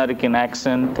American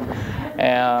accent,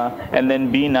 and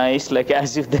then be nice, like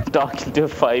as if they're talking to a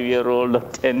 5-year-old or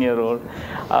 10-year-old.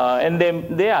 And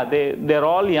they're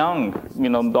all young.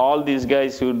 All these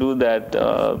guys who do that,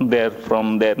 they're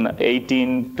from their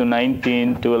 18 to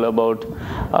 19 till about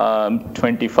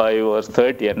 25 or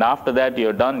 30, and after that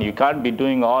you're done. You can't be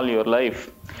doing all your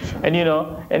life. And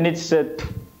and it's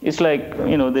like,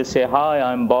 they say, hi,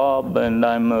 I'm Bob, and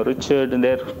I'm Richard, and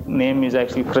their name is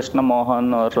actually Krishna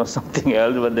Mohan or something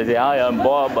else, but they say, hi, I'm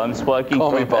Bob, I'm sparking.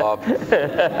 Call me Bob.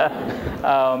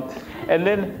 And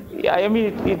then, I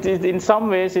mean, in some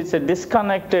ways, it's a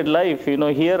disconnected life.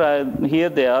 Here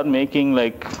they are making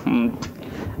like,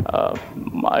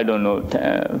 I don't know,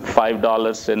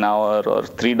 $5 an hour or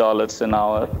 $3 an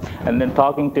hour, and then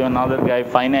talking to another guy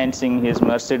financing his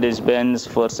Mercedes-Benz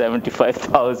for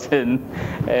 $75,000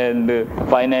 and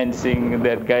financing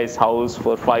that guy's house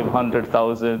for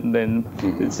 $500,000, and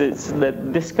it's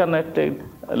that disconnected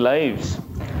lives.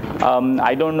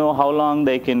 I don't know how long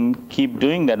they can keep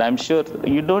doing that. I'm sure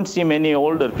you don't see many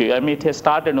older people. I mean, it has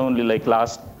started only like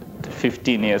last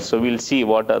 15 years, so we'll see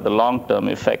what are the long-term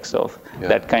effects of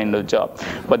that kind of job.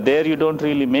 But there you don't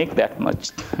really make that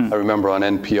much. I remember on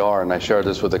NPR, and I shared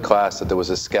this with the class, that there was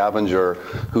a scavenger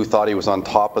who thought he was on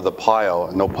top of the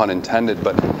pile, no pun intended,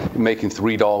 but making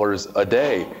 $3 a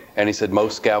day. And he said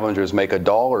most scavengers make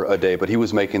 $1 a day, but he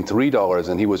was making $3,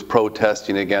 and he was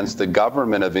protesting against the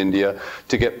government of India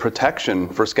to get protection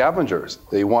for scavengers.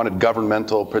 They wanted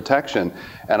governmental protection.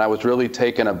 And I was really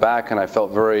taken aback, and I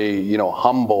felt very,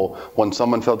 humble when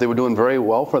someone felt they were doing very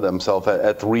well for themselves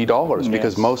at $3,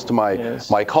 because most of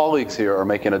my colleagues here are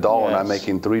making $1 and I'm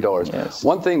making $3.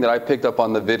 One thing that I picked up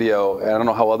on the video, and I don't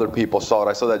know how other people saw it,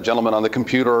 I saw that gentleman on the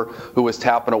computer who was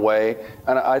tapping away,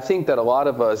 and I think that a lot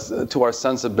of us, to our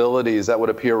sensibilities, that would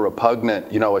appear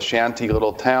repugnant, a shanty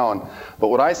little town. But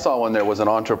what I saw in there was an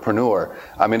entrepreneur.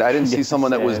 I mean, I didn't see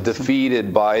someone that was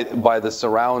defeated by the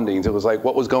surroundings. It was like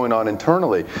what was going on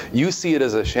internally. You see it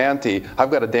as a shanty.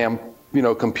 I've got a damn,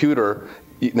 computer.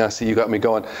 Now, see, you got me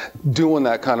going, doing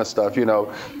that kind of stuff,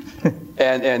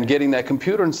 and getting that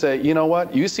computer and say, you know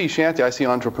what? You see shanty, I see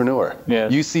entrepreneur.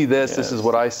 You see this, this is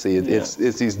what I see. It's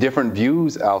these different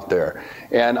views out there.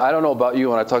 And I don't know about you,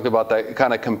 when I talked about that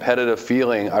kind of competitive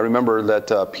feeling, I remember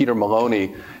that Peter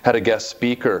Maloney had a guest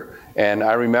speaker. And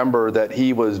I remember that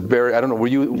he was very, I don't know, were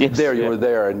you there? You were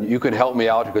there, and you could help me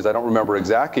out because I don't remember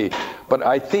exactly. but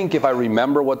I think if I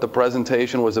remember what the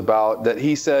presentation was about, that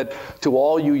he said to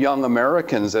all you young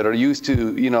Americans that are used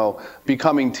to, you know,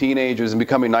 becoming teenagers and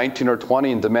becoming 19 or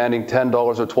 20 and demanding $10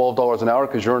 or $12 an hour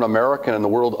because you're an American and the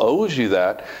world owes you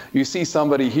that, you see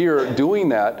somebody here doing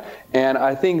that. And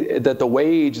I think that the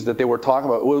wage that they were talking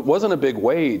about wasn't a big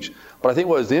wage, but I think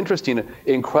what was interesting,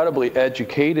 incredibly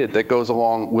educated that goes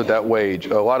along with that wage.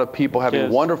 A lot of people having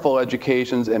wonderful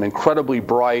educations and incredibly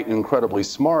bright and incredibly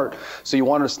smart. So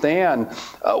you understand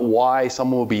why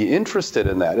someone will be interested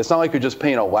in that. It's not like you're just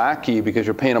paying a lackey because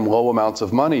you're paying them low amounts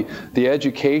of money. The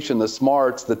education, the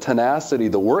smarts, the tenacity,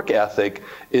 the work ethic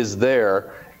is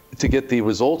there to get the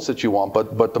results that you want,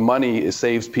 but the money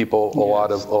saves people a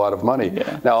lot of money.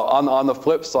 Now on the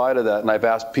flip side of that, and I've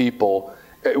asked people,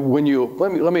 when you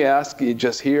let me ask you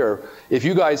just here, if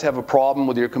you guys have a problem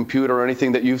with your computer or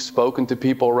anything that you've spoken to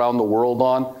people around the world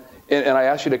on, and I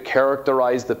ask you to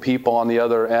characterize the people on the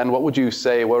other end, what would you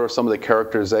say? What are some of the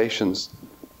characterizations?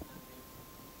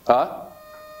 Huh?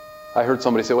 I heard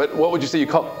somebody say, what would you say you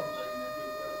call?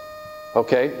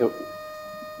 Okay,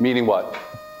 meaning what?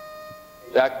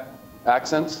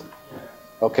 Accents?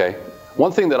 Okay.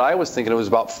 One thing that I was thinking, it was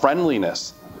about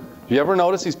friendliness. You ever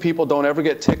notice these people don't ever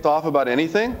get ticked off about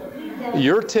anything?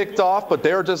 You're ticked off, but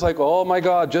they're just like, oh my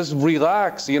God, just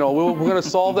relax. You know, we're going to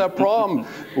solve that problem.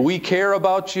 We care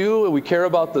about you, and we care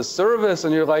about the service.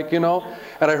 And you're like, you know,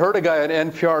 and I heard a guy at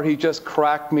NPR, he just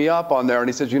cracked me up on there. And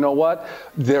he said, you know what?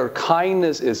 Their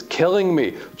kindness is killing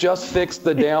me. Just fix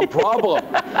the damn problem.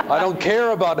 I don't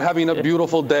care about having a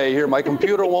beautiful day here. My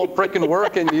computer won't frickin'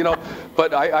 work. And, you know,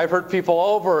 but I've heard people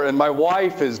over, and my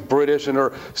wife is British, and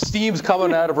her steam's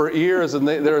coming out of her ears, and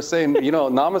they're saying, you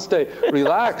know, namaste,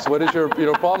 relax. What is your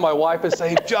problem? My wife is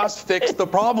saying, just fix the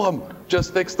problem.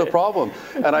 Just fix the problem.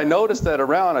 And I noticed that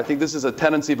around. I think this is a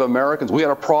tendency of Americans. We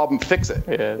got a problem, fix it.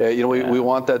 You know, we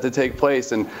want that to take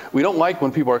place, and we don't like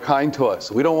when people are kind to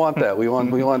us. We don't want that.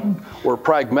 We're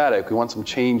pragmatic. We want some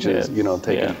changes, you know,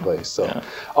 taking place. So,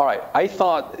 all right. I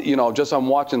thought, you know, just I'm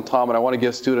watching Tom, and I want to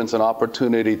give students an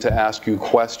opportunity to ask you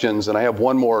questions. And I have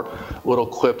one more little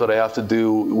clip that I have to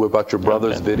do about your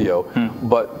brother's video.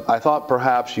 But I thought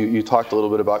perhaps you talked a little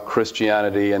bit about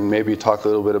Christianity, and maybe you talked a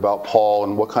little bit about Paul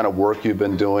and what kind of work you've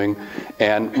been doing.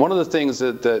 And one of the things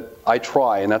that I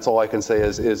try, and that's all I can say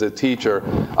as a teacher,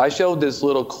 I showed this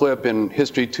little clip in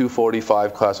History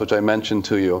 245 class, which I mentioned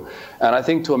to you. And I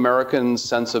think to American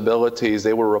sensibilities,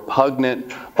 they were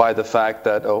repugnant by the fact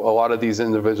that a lot of these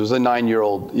individuals, a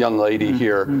 9-year-old young lady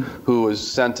here who was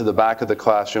sent to the back of the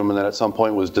classroom and then at some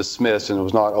point was dismissed and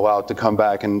was not allowed to come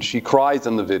back. And she cries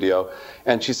in the video,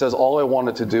 and she says, all I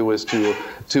wanted to do is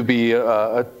to be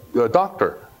a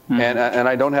doctor. And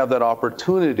I don't have that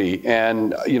opportunity.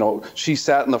 And, you know, she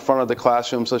sat in the front of the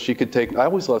classroom so she could take, I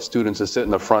always love students to sit in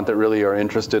the front that really are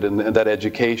interested in that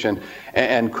education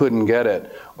and couldn't get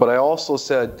it. But I also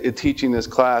said, in teaching this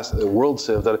class, World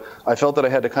Civ, that I felt that I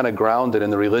had to kind of ground it in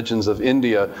the religions of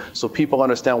India so people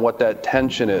understand what that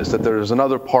tension is, that there's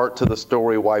another part to the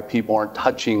story why people aren't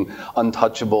touching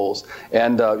untouchables.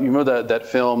 And you remember that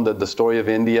film, the Story of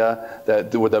India,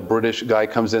 where the British guy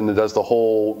comes in and does the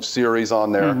whole series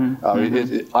on there?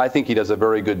 I think he does a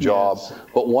very good job.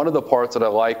 But one of the parts that I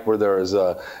like where there is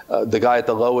the guy at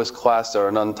the lowest class there,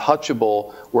 an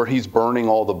untouchable, where he's burning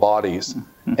all the bodies.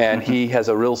 And he has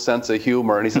a real sense of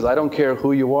humor. And he says, I don't care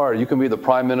who you are. You can be the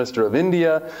Prime Minister of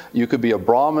India. You could be a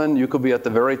Brahmin. You could be at the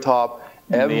very top.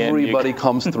 Everybody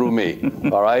comes through me.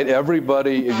 All right?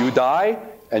 Everybody, if you die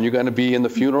and you're going to be in the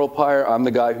funeral pyre, I'm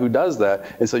the guy who does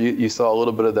that. And so you saw a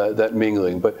little bit of that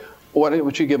mingling. But why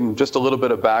don't you give them just a little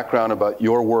bit of background about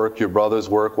your work, your brother's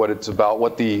work, what it's about,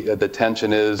 what the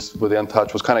tension is with the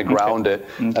Untouchables, kind of ground it,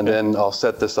 and then I'll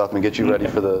set this up and get you ready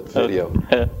for the video.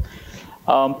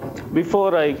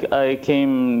 Before I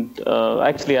came,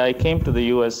 actually I came to the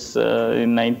US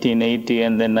in 1980,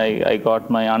 and then I got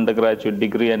my undergraduate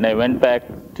degree, and I went back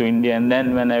to India. And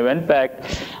then when I went back,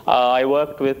 I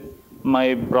worked with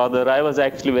my brother. I was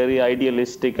actually very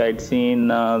idealistic. I'd seen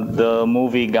the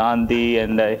movie Gandhi,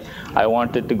 and I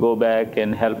wanted to go back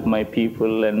and help my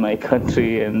people and my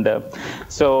country. And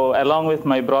so along with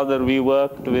my brother, we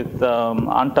worked with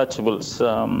untouchables,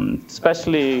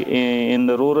 especially in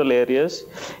the rural areas.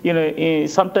 You know,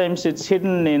 sometimes it's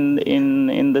hidden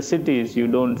in the cities. You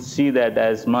don't see that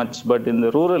as much, but in the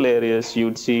rural areas,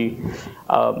 you'd see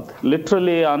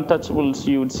literally untouchables.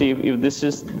 You'd see if this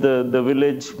is the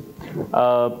village.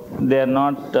 They're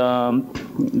not,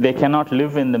 they cannot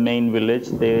live in the main village.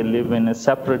 They live in a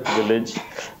separate village.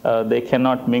 They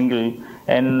cannot mingle.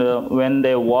 And when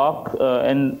they walk,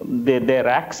 and their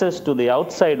access to the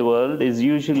outside world is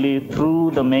usually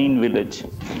through the main village.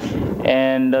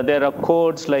 And there are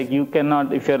codes like you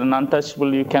cannot, if you're an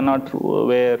untouchable, you cannot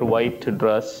wear white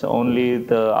dress. Only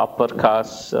the upper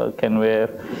caste can wear.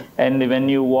 And when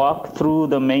you walk through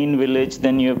the main village,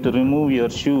 then you have to remove your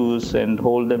shoes and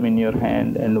hold them in your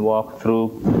hand and walk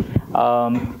through.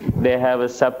 They have a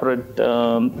separate,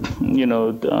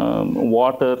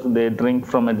 water they drink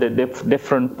from a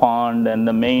different pond, and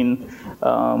the main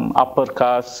upper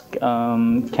caste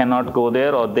cannot go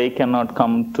there, or they cannot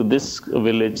come to this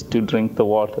village to drink the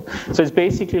water. So it's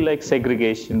basically like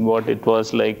segregation, what it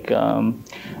was like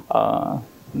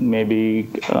maybe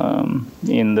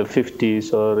in the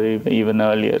 50s or even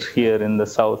earlier here in the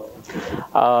South.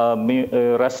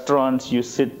 Restaurants, you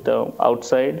sit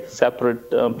outside, separate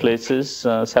places,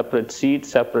 separate seats,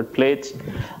 separate plates.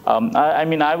 I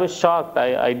mean, I was shocked.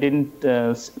 I didn't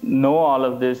know all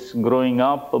of this growing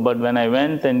up, but when I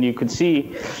went, and you could see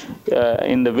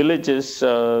in the villages,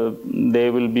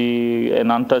 there will be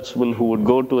an untouchable who would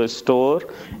go to a store,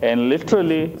 and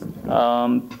literally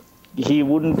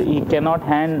he cannot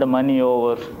hand the money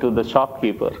over to the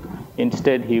shopkeeper.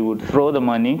 Instead, he would throw the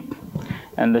money,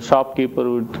 and the shopkeeper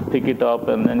would pick it up,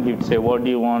 and then he would say, "What do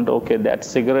you want?" "Okay, that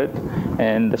cigarette."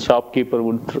 And the shopkeeper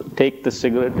would take the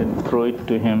cigarette and throw it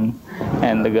to him,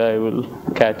 and the guy will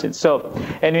catch it. So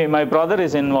anyway, my brother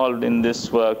is involved in this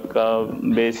work.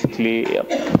 Basically,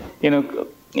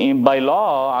 by law,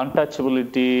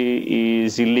 untouchability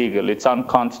is illegal. It's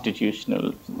unconstitutional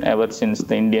ever since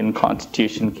the Indian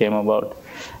Constitution came about.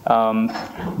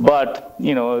 But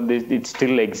it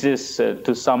still exists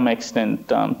to some extent.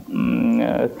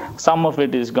 Some of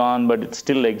it is gone, but it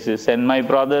still exists. And my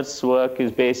brother's work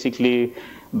is basically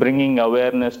bringing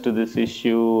awareness to this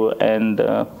issue, and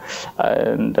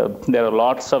there are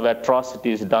lots of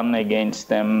atrocities done against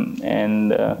them,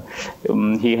 and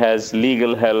he has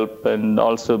legal help, and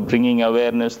also bringing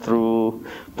awareness through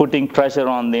putting pressure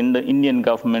on the Indian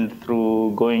government through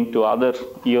going to other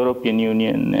European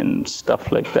Union and stuff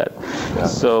like that. Yeah.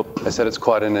 So I said it's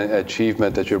quite an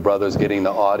achievement that your brother's getting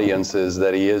the audiences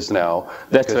that he is now.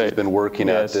 That's because right. He's been working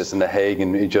at this in The Hague,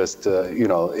 and he just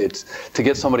it's to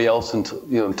get somebody else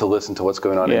to listen to what's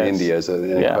going on in India is an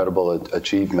incredible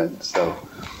achievement. So,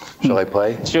 shall I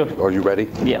play? Sure. Are you ready?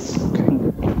 Yes. Okay.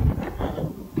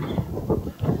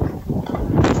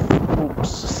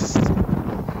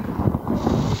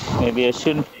 Maybe I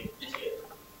shouldn't.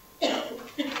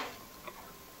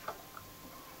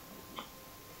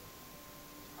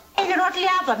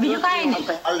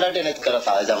 બાલદાટી નથી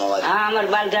કરતા હજામાં હા અમાર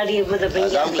બાલદાટી બધું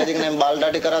ગામ લઈને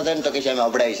બાલદાટી કરાતા ને તો કે અમે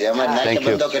અબડાઈ છે અમાર નાટક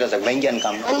બંધો કર્યો છે વેંગ્યાન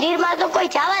કામ મંદિરમાં તો કોઈ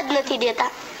જવા જ નથી દેતા.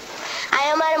 આ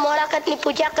અમારે મોળાકતની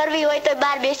પૂજા કરવી હોય તો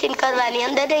બહાર બેસીને કરવાની,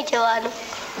 અંદર નહીં જવાનું.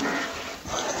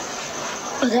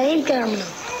 રહીમ કે અમને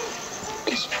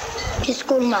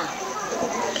સ્કૂલમાં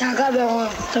કાકા બે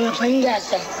તમે ભંગ્યા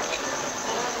છે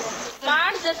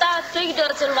மாடு செத்தா தூக்கிட்டு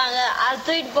வர சொல்லுவாங்க. அது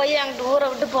தூக்கிட்டு போய் அங்கிட்டு ஊரை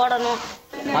விட்டு போடணும்.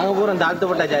 நாங்க பூரா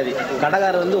தாழ்த்தப்பட்ட ஜாதி,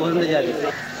 கடைக்காரர் வந்து உயர்ந்த ஜாதி,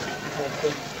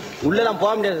 உள்ளெல்லாம்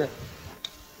போக முடியாது.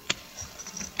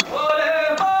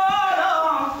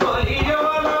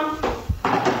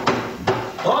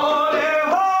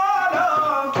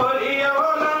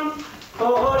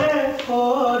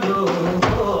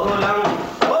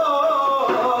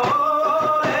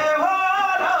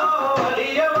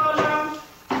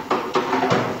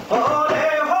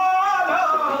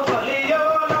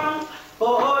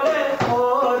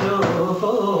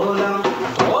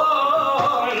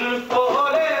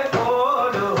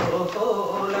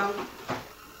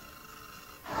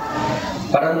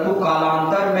 परंतु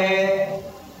कालांतर में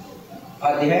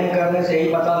अध्ययन करने से ही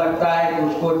पता लगता है कि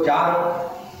उसको 4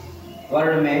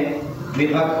 वर्ण में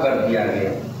विभक्त कर दिया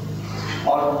गया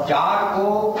और 4 को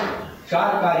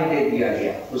 4 कार्य दे दिया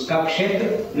गया, उसका क्षेत्र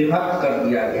विभक्त कर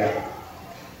दिया गया।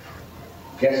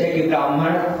 जैसे कि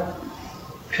ब्राह्मण,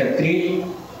 क्षत्रिय,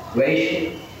 वैश्य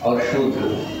और शूद्र,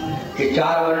 ये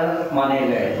 4 वर्ण माने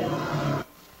गए।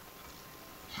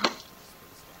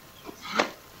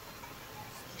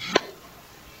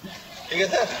 ठीक है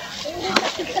सर।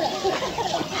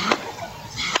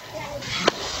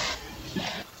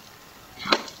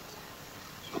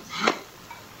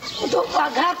 तो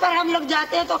घर पर हम लोग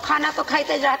जाते हैं तो खाना तो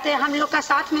खाते जाते हैं, हम लोग का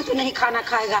साथ में तो नहीं खाना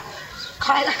खाएगा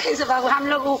कैसे बाबू? हम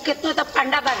लोग कितने तक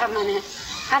पंडा ब्राह्मण है,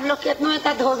 हम लोग कितने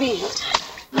तक धोबी है।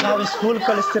 ನಾವು ಸ್ಕೂಲ್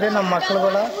ಕಳಿಸ್ತಾರೆ, ನಮ್ಮ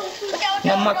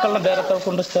ಮಕ್ಕಳನ್ನ ಬೇರೆ ತರ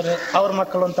ಕುಂಡಿಸ್ತಾರೆ, ಅವ್ರ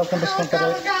ಮಕ್ಕಳು ಅಂತ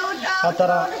ಕುಂಡಿಸ್ಕೊಂತಾರೆ. ಆ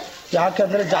ಥರ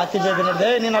ಯಾಕೆಂದ್ರೆ ಜಾತಿ ಭೇದ ನೋಡಿದೆ,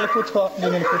 ನೀನು ಅಲ್ಲಿ ಕೂತ್ಕೋ,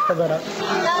 ನೀನು ಇಲ್ಲಿ ಕೂತ್ಕೋಬೇಡ.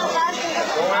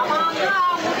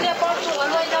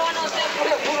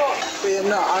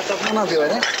 એમના આ કપમાં ના પીવાય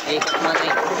ને? એ કપમાં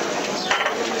નહીં.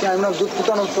 ત્યાં એમના દૂધ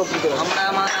પોતાનું સ્ટોક પીવે.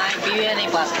 હમણાં પીવે નહીં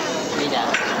પાછું બીજા.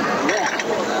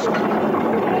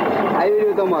 આવી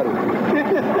રહ્યું તમારું.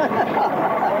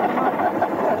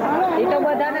 એ તો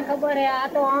બધાને ખબર હે. આ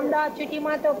તો અમદાવાદ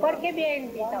સિટીમાં તો પડકે બે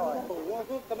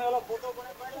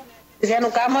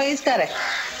જેનું કામ હોય એ જ કરે.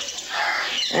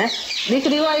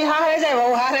 દીકરી હોય હારે જાય,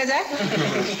 બહુ હારે જાય.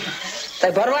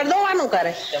 ભરવાડ દોવાનું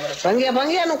કરે, ભંગિયા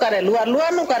ભંગિયાનું કરે, લુહાર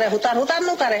લુહારનું કરે, હુતાર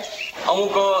હુતારનું કરે.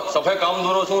 અમુક સફાઈ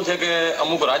કામદારો શું છે કે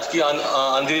અમુક રાજકીય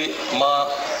આંધીમાં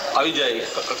આવી જાય.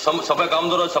 સફાઈ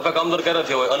કામદાર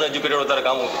ક્યારે હોય અનએજ્યુકેટેડ વધારે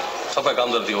કામ સફાઈ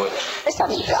કામદાર થી હોય.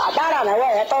 દાડા ને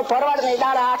હોય તો ભરવાડ ને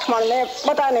દાડા 8 મણ ને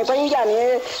બધા ને પૈસા ને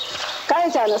કઈ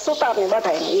છે ને સુતાર ને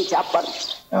બધા ને એ જ આપવાનું.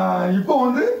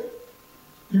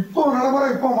 இப்போ நடைமுறை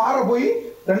இப்போ மாற போய்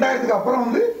 2000க்கு அப்புறம்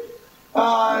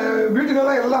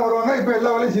வீட்டுக்கெல்லாம் எல்லாம் வருவாங்க. இப்போ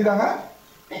எல்லா வேலையும் செய்தாங்க.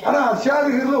 ஆனால்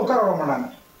சேதுகளில் உட்கார விட மாட்டாங்க.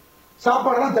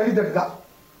 சாப்பாடெல்லாம் தனி தட்டு தான்.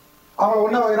 அவங்க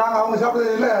ஒன்றா வைக்கிறாங்க. அவங்க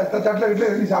சாப்பிட்றதுல தட்டில் வீட்டில்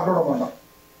எதுவும் சாப்பிட விட மாட்டோம்.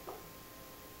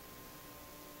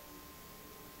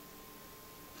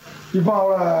 இப்போ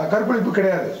அவளை கற்பழிப்பு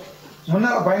கிடையாது.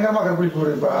 முன்னால் பயங்கரமாக கற்பழிப்பு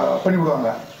பண்ணி விடுவாங்க.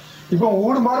 இப்போ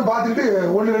ஊடு மாடு பார்த்துக்கிட்டு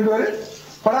 1-2 பேர்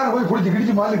படார போய் பிடிச்சி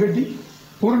கிடிச்சு மாலு கட்டி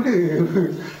உருண்டு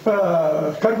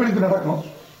கற்பழிப்பு நடக்கும்.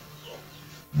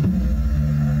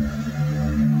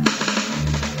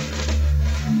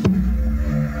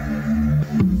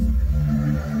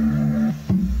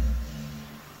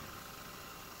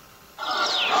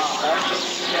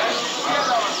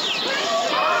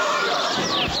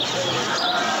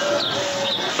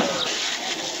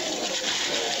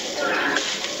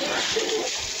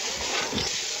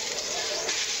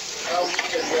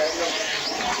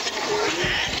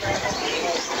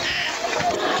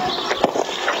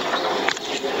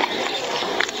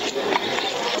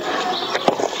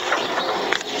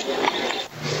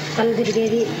 కళ్ళు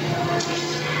తిరిగేది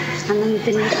అన్నం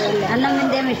తినేవాళ్ళు. అన్నం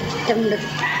తిందేమి ఇష్టం ఉండదు.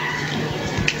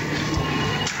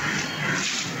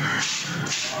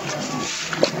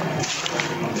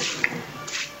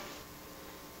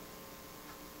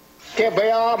 કે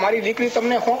ભાઈ આ મારી દીકરી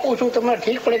તમને સોંપું છું, તમને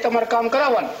ઠીક પડે તમારે કામ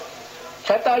કરાવવાનું,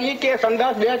 છતાં એ કે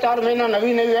સંડાસ 2-4 મહિના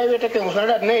નવી આવી એટલે કે હું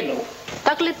સંડાસ નહીં લઉં.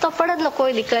 તકલીફ તો પડે જ ને,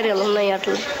 કોઈ દી કરેલું નહીં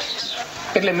આટલું.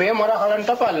 એટલે મેં મારા હાળાને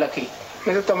ટપાલ લખી.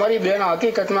 તમારી બેન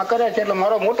હકીકતમાં કરે છે એટલે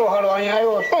મારો મોટો હાળો અહીંયા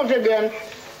આવ્યો. શું છે બેન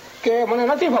કે મને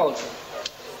નથી ભાવતું.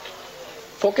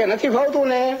 તો કે નથી ભાવતું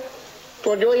ને તો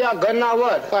જો આ ઘરના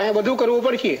વર અહીંયા બધું કરવું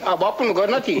પડશે. આ બાપુનું ઘર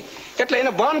નથી એટલે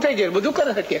એને ભાન થઈ જાય, બધું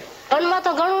કરે શકે. મનમાં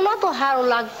તો ઘણું નતું સારું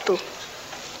લાગતું.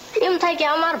 એમ થાય કે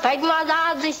અમારા ભાગમાં જ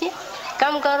આ જશે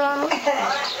કામ કરવાનું.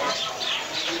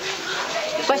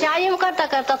 પછી આ એમ કરતા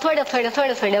કરતા થોડે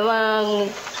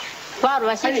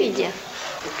વારવા શીખી ગયા.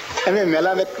 અમે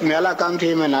મેલા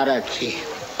કામથી અમે નારાજ છીએ.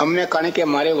 અમને કારણ કે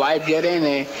મારી વાઈફ જે રહે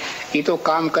ને એ તો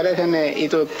કામ કરે છે ને એ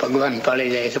તો ભગવાન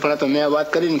પાળી જાય છે. પણ તો મેં વાત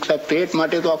કરી ને સાહેબ પેટ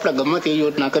માટે તો આપણે ગમે તે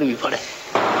યોજના કરવી પડે.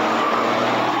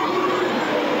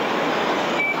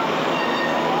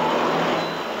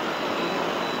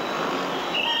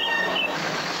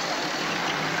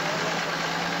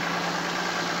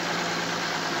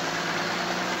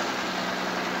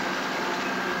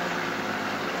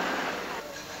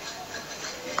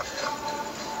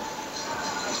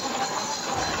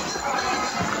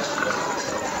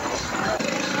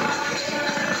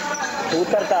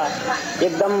 ઉતરતા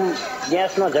એકદમ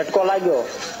ગેસનો ઝટકો લાગ્યો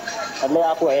એટલે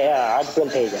આખું હાથ ફેલ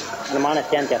થઈ જાય અને માણસ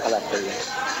ત્યાં ખલાસ થઈ જાય.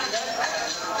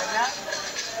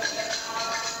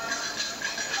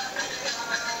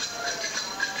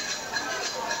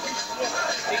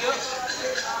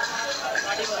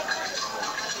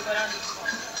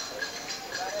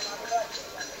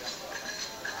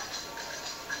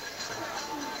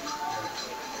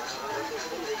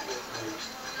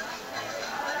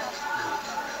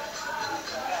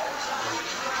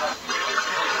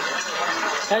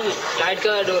 लाइट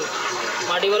का डोर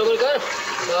माटी बरोबर कर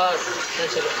बस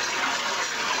चलो.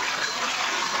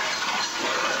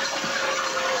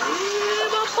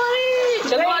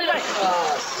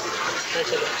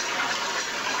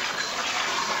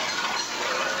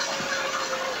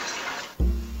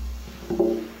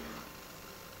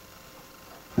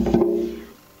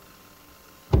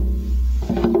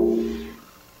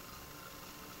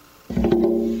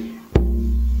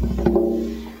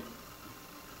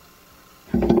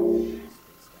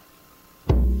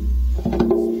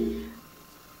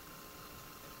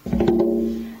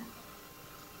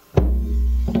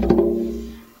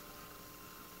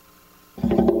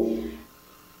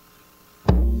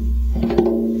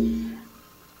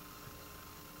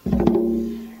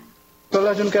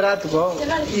 चलो जून के रात को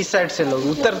इस साइड से लोग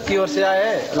उत्तर की ओर से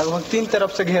आए, लगभग 3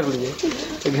 तरफ से घेर लिए.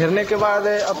 घेरने के बाद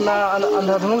अपना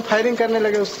अंधाधुंध फायरिंग करने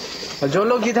लगे. जो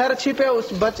लोग इधर छिपे उस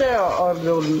बचे और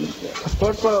जो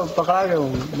स्पॉट पर पकड़ा गए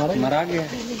मरा गया.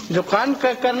 जो कांड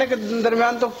करने के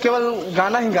दरमियान तो केवल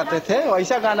गाना ही गाते थे,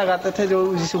 ऐसा गाना गाते थे जो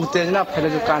जिसे उत्तेजना फैले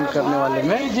जो कांड करने वाले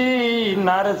में। जी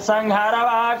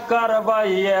नरसंहारवा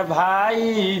करबैये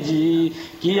भाई जी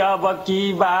कि अब की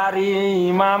बारी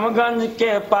इमामगंज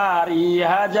के पारी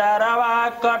हजारवा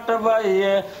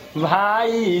कटबैये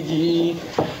भाई जी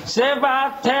से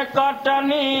बात थे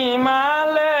कटनी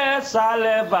माले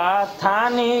साले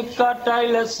बाथानी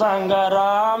कटैल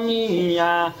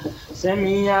संगरामिया से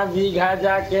मियाँ बीघा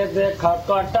जाके देखा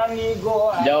कटनी गो।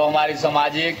 जब हमारी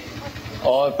सामाजिक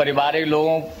और पारिवारिक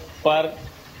लोगों पर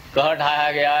कहर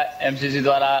ढाया गया एमसीसी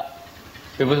द्वारा,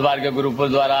 पीपुल्स पार्टी के ग्रुपों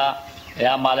द्वारा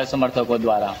या माले समर्थकों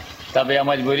द्वारा, तब यह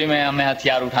मजबूरी में हमें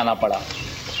हथियार उठाना पड़ा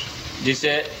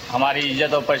जिससे हमारी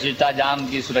इज्जत और प्रतिष्ठा जान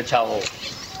की सुरक्षा हो।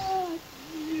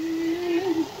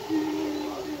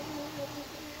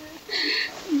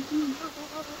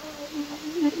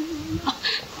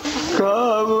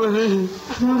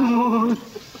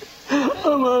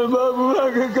 हमारे बाबुआ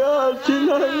के गाल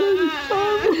चिल्ला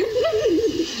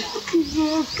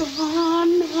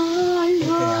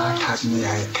आठ आदमी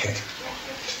आए थे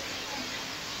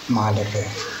माले पे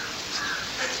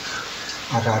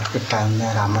और रात के टाइम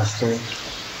में रामश्री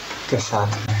के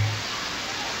साथ में,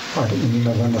 और इन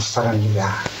लोगों ने शरण लिया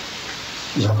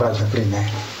झोपड़ा झोपड़ी में,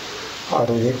 और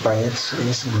एक बार एक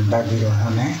सुरेश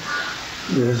गुंडागिरों ने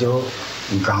ये जो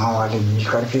गांव वाले मिल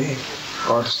करके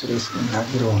और सुरेश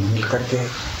गुंडागिरों मिल करके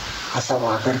सब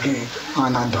आकर के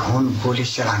आना धोन गोली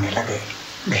चलाने लगे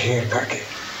घेर करके,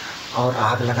 और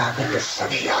आग लगा करके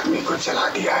सभी आदमी को जला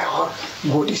दिया है और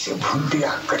गोली से भून दिया।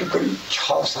 करीब करीब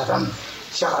 6-7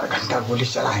 4 घंटा गोली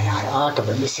चलाए हैं। 8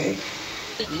 बजे से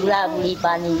बुला बुली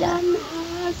पानी जा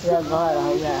घर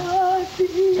हो गया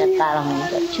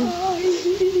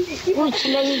कुछ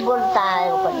नहीं बोलता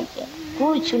है वो के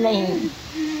कुछ नहीं,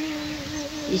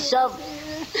 ये सब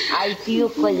आईपीओ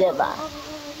को देवा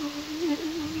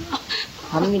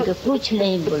हमने तो कुछ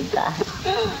नहीं बोलता है।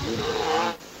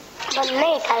 बंद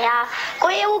नहीं था यार,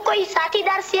 कोई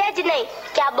साथीदार से ज नहीं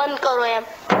क्या बंद करो एम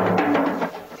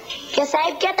के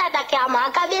साहेब कहता था कि आम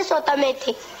आगा बेसो तमे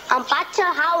थी, आम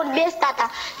 5-6 हाउ बेसता था,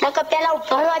 नकर पहला हूँ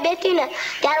भणवा बेठी ने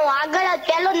त्यारे हूँ आगळ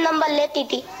पहलो नंबर लेती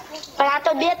थी, पण आ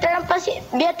तो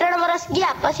 2-3 वर्ष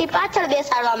गया पछी पाछळ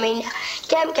बेसाडवा માંડ્યા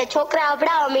केम के छोकरा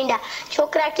अभड़ावा માંડ્યા।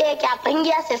 छोकरा कहे कि आ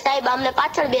भंगिया से साहेब अमने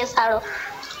पाछळ बेसाडो।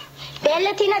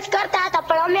 पहलेथी न ज करता था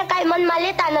पण अमे काई मनमा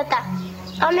लेता नता।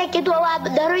 अमे कीधुं હવે આ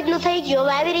દરરોજનું થઈ ગયું,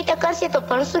 હવે આવી રીતે કરશે તો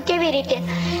ભણશું કેવી રીતે,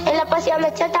 એટલે પછી અમે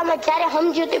છઠ્ઠામાં જ્યારે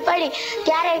સમજૂતી પડી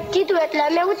ત્યારે કીધું એટલે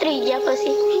અમે ઉતરી ગયા।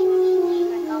 પછી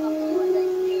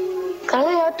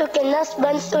ઘણું હતું કે નર્સ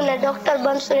બનશું ને ડોક્ટર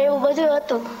બનશું એવું બધું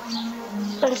હતું,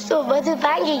 પણ શું બધું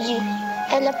ભાંગી ગયું,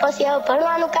 એટલે પછી હવે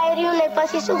ભણવાનું કાંઈ રહ્યું નહીં,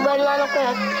 પછી શું બનવાનો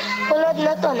કોઈ ઓલો જ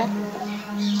નતો ને।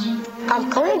 આમ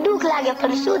ઘણું દુઃખ લાગે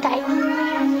પણ શું થાય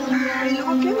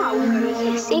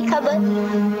શી ખબર।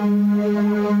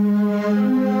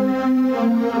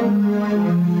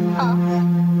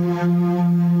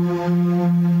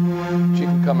 She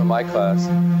can come in my class.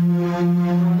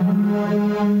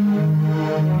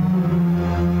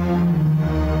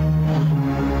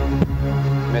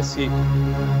 Merci.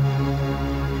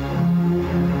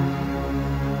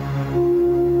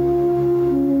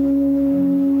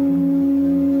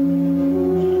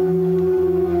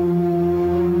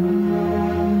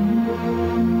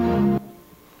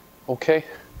 Okay.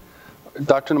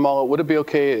 Dr. Namala, would it be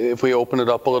okay if we open it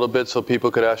up a little bit so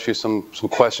people could ask you some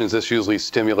questions? This usually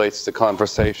stimulates the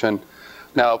conversation.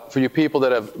 Now, for you people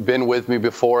that have been with me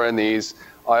before in these,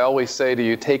 I always say to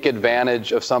you, take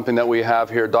advantage of something that we have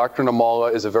here. Dr.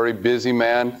 Namala is a very busy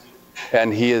man, and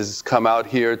he has come out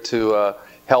here to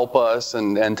help us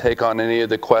and take on any of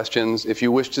the questions. If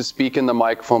you wish to speak in the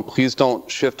microphone, please don't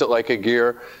shift it like a gear.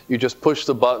 You just push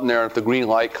the button there, and if the green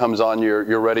light comes on,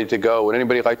 you're ready to go. Would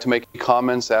anybody like to make any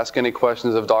comments, ask any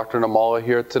questions of Dr. Namala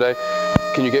here today?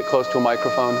 Can you get close to a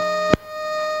microphone?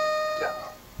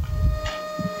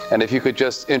 Yeah. And if you could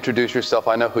just introduce yourself,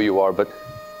 I know who you are, but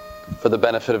for the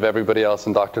benefit of everybody else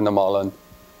and Dr. Namala.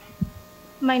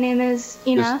 My name is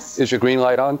Ines. Is your green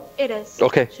light on? It is.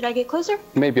 Okay. Should I get closer?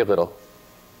 Maybe a little.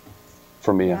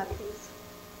 For me. Yeah,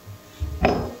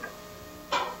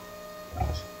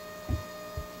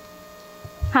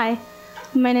 hi,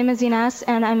 my name is Ines,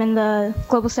 and I'm in the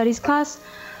Global Studies class.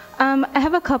 I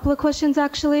have a couple of questions,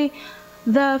 actually.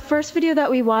 The first video that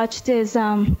we watched is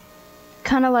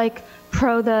kind of like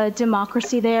pro the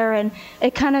democracy there, and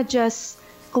it kind of just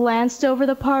glanced over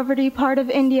the poverty part of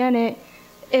India, and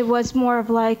it was more of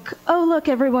like, oh, look,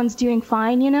 everyone's doing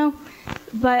fine, you know?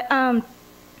 But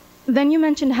then you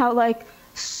mentioned how like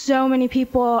so many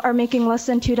people are making less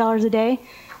than $2 a day.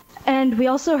 And we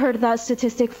also heard that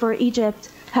statistic for Egypt,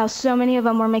 how so many of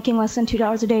them were making less than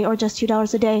 $2 a day or just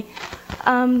 $2 a day.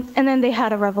 And then they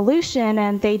had a revolution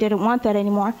and they didn't want that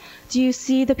anymore. Do you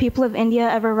see the people of India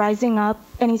ever rising up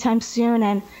anytime soon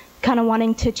and kind of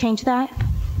wanting to change that?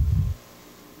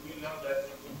 That's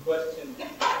a good question.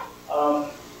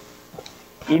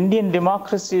 Indian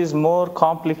democracy is more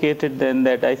complicated than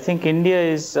that. I think India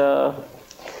is,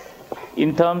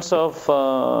 in terms of,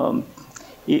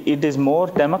 it is more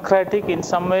democratic in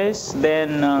some ways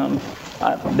than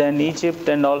Egypt,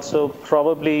 and also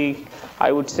probably,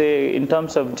 I would say, in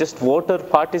terms of just voter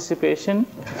participation,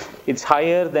 it's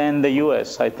higher than the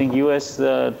US. I think US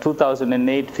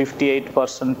 2008,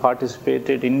 58%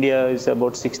 participated. India is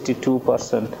about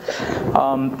 62%.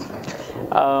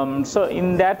 So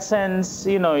in that sense,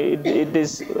 you know, it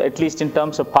is, at least in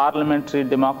terms of parliamentary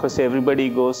democracy, everybody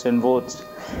goes and votes.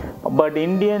 But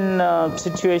Indian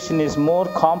situation is more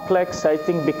complex, I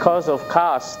think, because of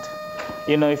caste.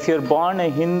 You know, if you're born a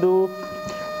Hindu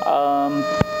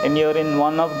and you're in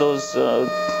one of those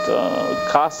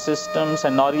caste systems,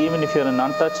 and or even if you're an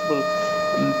untouchable,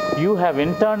 you have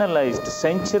internalized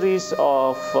centuries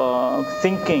of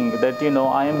thinking that, you know,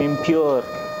 I am impure,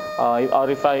 or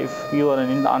if you are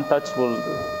an untouchable,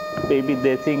 maybe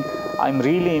they think I'm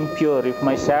really impure. If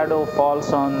my shadow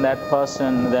falls on that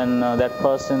person, then that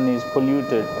person is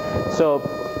polluted. So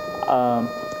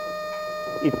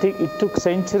it took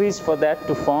centuries for that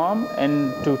to form,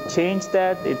 and to change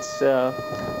that,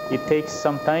 it takes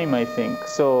some time, I think.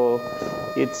 So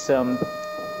it's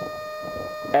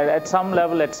at some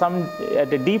level, at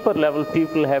a deeper level,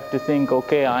 people have to think,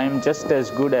 okay, I am just as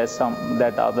good as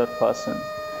that other person.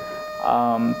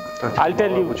 I'll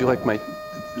tell you. Would you like my?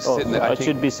 I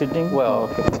should be sitting? Well,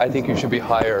 okay. I think you should be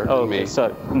higher than me.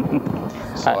 Sorry.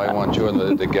 So I want you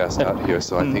and the guest out here,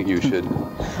 so I think you should.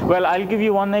 Well, I'll give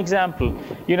you one example.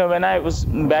 You know, when I was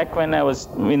in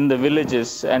the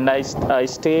villages, and I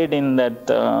stayed in that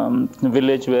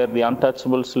village where the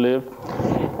untouchables live,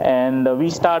 and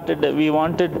we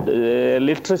wanted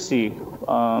literacy.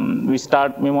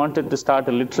 We wanted to start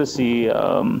a literacy,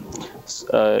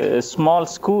 a small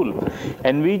school,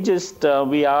 and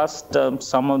we asked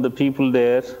some of the people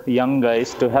there, young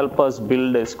guys, to help us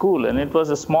build a school, and it was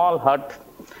a small hut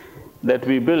that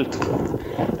we built.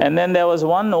 And then there was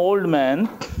one old man,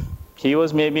 he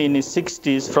was maybe in his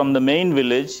 60s, from the main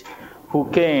village, who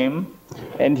came,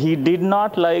 and he did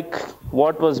not like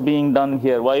what was being done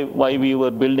here, why we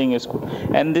were building a school.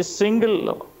 And this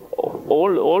single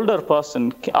older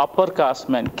person, upper caste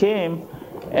man, came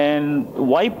and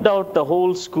wiped out the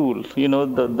whole school, you know,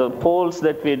 the poles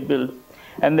that we had built.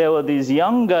 And there were these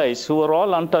young guys who were all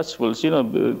untouchables, you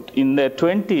know, in their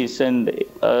 20s and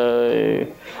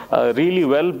really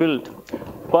well built.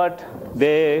 But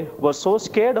they were so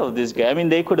scared of this guy. I mean,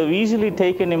 they could have easily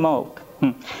taken him out.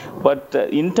 But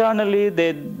internally,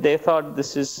 they thought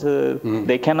this is,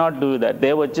 they cannot do that.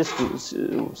 They were just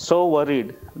so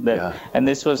worried that, and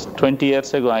this was 20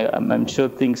 years ago. I'm sure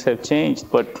things have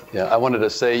changed, but. Yeah, I wanted to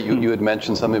say, you had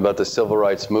mentioned something about the civil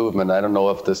rights movement. I don't know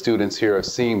if the students here have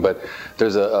seen, but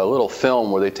there's a little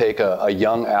film where they take a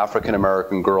young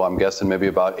African-American girl, I'm guessing maybe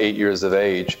about 8 years of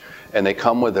age, and they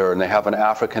come with her and they have an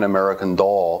African-American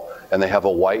doll and they have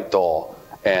a white doll.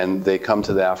 And they come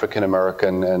to the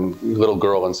African-American and little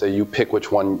girl and say, you pick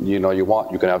which one you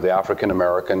want. You can have the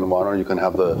African-American one, or you can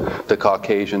have the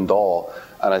Caucasian doll.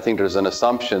 And I think there's an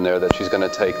assumption there that she's going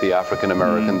to take the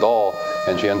African-American doll,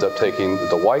 and she ends up taking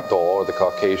the white doll or the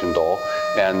Caucasian doll.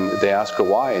 And they ask her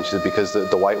why, and she said, because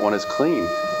the white one is clean,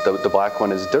 the black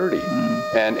one is dirty.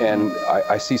 And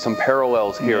I see some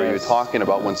parallels here. You're talking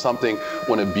about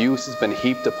when abuse has been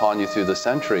heaped upon you through the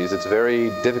centuries, it's very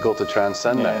difficult to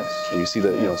transcend that. And you see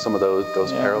that, you know, some of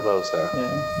those parallels there.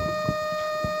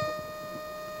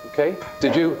 Okay.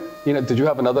 Did you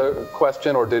have another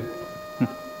question, or did?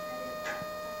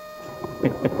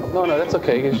 No, that's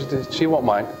okay. She won't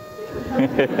mind.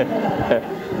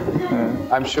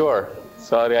 I'm sure.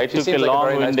 Sorry, I took a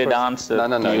long-winded answer.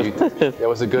 No. That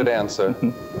was a good answer.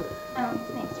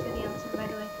 Thanks for the answer, by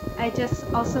the way. I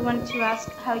just also wanted to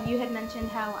ask how you had mentioned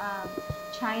how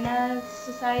China's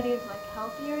society is like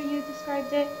healthier, you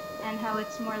described it, and how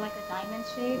it's more like a diamond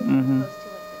shape as opposed to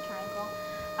like the triangle.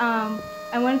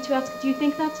 I wanted to ask, do you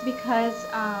think that's because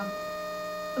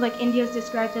like India is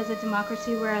described as a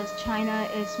democracy, whereas China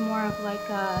is more of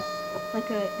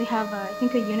they have I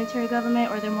think a unitary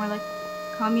government, or they're more like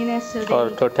communist, so or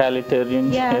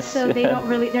totalitarian. Yeah, so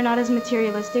they're not as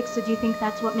materialistic. So do you think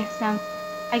that's what makes them,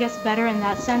 I guess, better in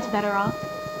that sense, better off?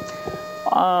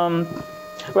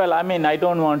 Well, I mean, I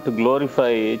don't want to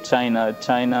glorify China.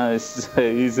 China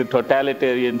is a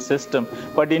totalitarian system,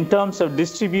 but in terms of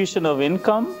distribution of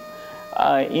income,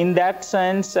 In that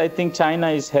sense, I think China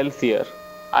is healthier.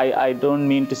 I don't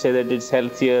mean to say that it's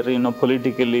healthier,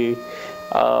 politically,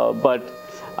 but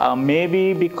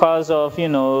maybe because of,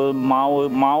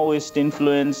 Maoist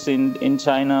influence in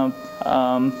China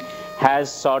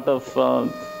has sort of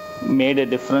made a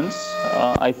difference,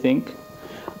 I think.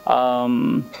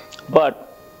 But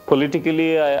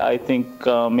politically, I think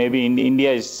maybe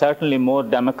India is certainly more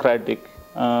democratic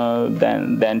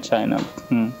than China.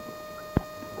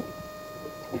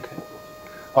 Okay.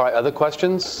 All right. Other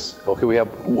questions? Okay. We have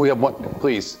one.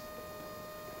 Please.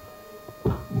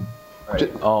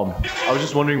 Right. I was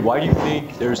just wondering, why do you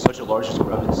think there's such a large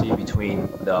discrepancy between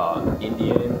the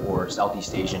Indian or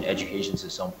Southeast Asian education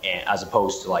system and as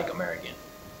opposed to like American,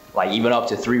 like even up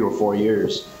to 3 or 4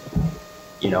 years,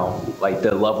 like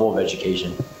the level of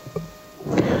education?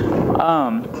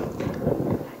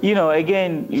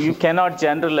 Again, you cannot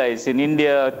generalize. In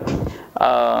India,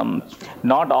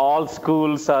 not all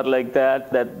schools are like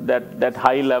that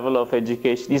high level of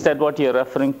education. Is that what you're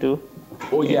referring to?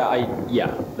 Oh yeah,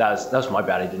 that's my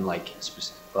bad. I didn't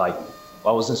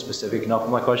I wasn't specific enough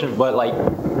in my question, but like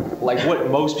what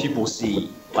most people see,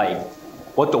 like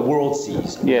what the world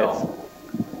sees. Yes.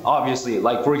 Obviously,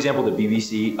 like for example, the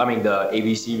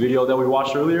ABC video that we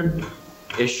watched earlier,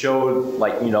 it showed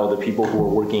the people who were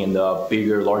working in the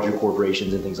bigger, larger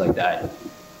corporations and things like that,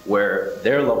 where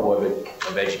their level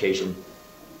of education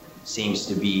seems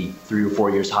to be 3 or 4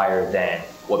 years higher than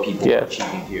what people are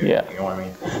achieving here. Yeah. You know what I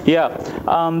mean? Yeah.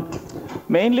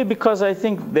 Mainly because I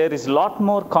think there is a lot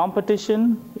more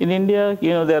competition in India.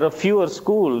 There are fewer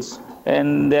schools.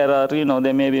 And there are,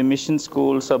 there may be mission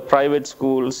schools or private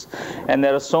schools, and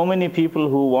there are so many people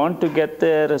who want to get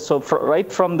there. So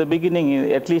right from the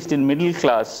beginning, at least in middle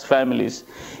class families,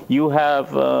 you have,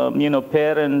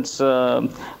 parents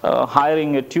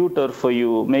hiring a tutor for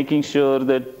you, making sure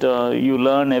that you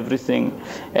learn everything.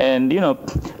 And,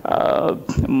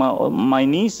 my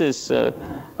nieces,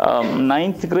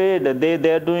 9th grade,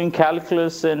 they're doing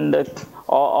calculus and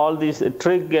all these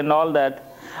trig and all that.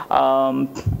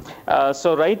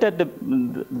 So right at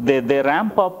they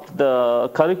ramp up the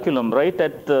curriculum right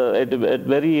at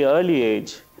very early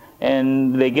age,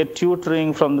 and they get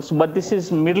tutoring from this. But this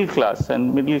is middle class,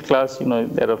 and middle class,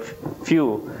 there are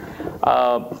few.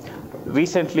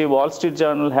 Recently, Wall Street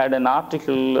Journal had an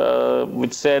article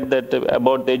which said that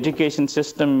about the education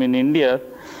system in India,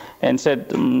 and said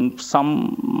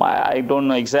I don't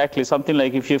know exactly, something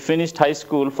like if you finished high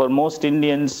school, for most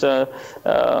Indians,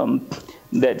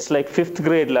 that's like 5th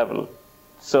grade level.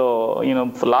 So,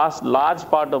 for large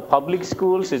part of public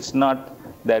schools, it's not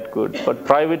that good. But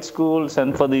private schools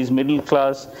and for these middle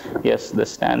class, yes, the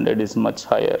standard is much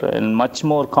higher and much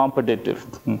more competitive.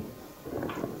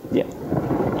 Yeah.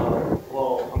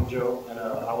 Well, I'm Joe, and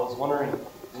I was wondering,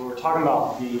 we were talking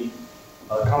about the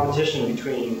competition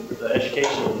between the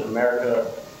education in America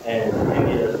and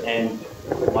India, and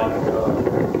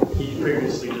he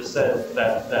previously just said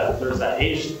that there's that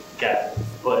age gap.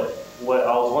 But what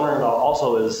I was wondering about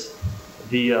also is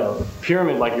the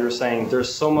pyramid, like you were saying,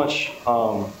 there's so much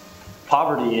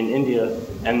poverty in India,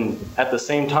 and at the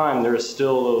same time there's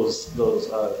still those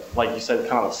like you said,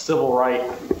 kind of civil right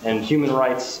and human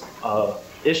rights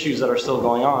issues that are still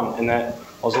going on, and that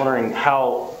I was wondering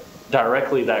how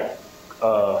directly that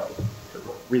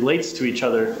relates to each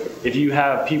other. If you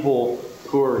have people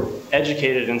who are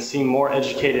educated and seem more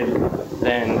educated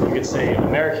than, you could say,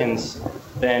 Americans,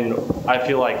 then I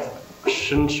feel like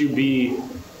shouldn't you be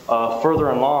further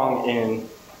along in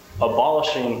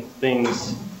abolishing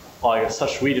things like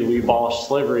such we abolished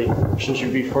slavery? Shouldn't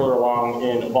you be further along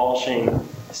in abolishing,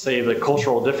 say, the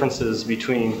cultural differences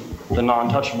between the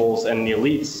non-touchables and the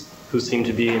elites who seem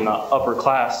to be in the upper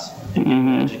class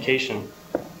in education?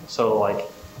 So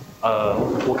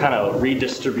what kind of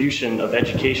redistribution of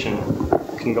education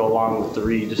can go along with the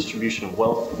redistribution of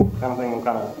wealth kind of thing?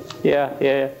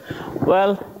 Yeah.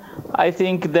 Well, I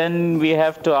think then we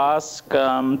have to ask,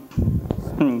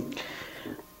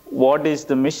 what is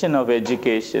the mission of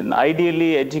education?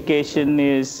 Ideally, education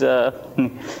is,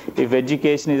 if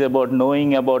education is about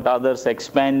knowing about others,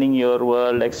 expanding your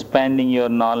world, expanding your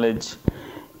knowledge,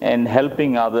 and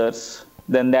helping others,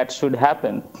 then that should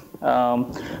happen.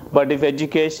 But if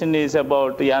education is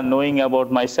about knowing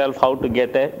about myself, how to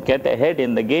get ahead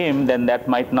in the game, then that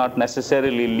might not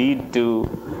necessarily lead to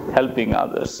helping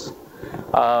others.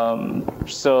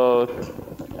 So,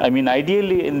 I mean,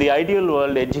 ideally, in the ideal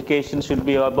world, education should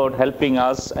be about helping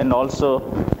us and also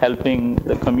helping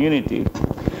the community.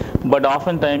 But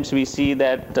oftentimes we see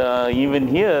that even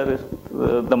here,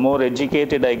 the more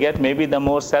educated I get, maybe the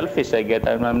more selfish I get.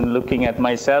 I'm looking at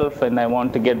myself and I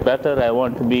want to get better. I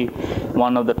want to be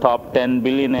one of the top 10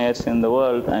 billionaires in the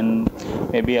world, and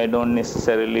maybe I don't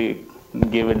necessarily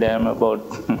give a damn about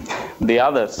the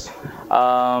others.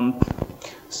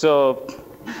 So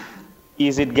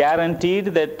is it guaranteed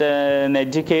that an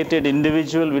educated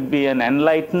individual would be an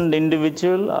enlightened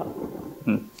individual?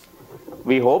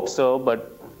 We hope so, but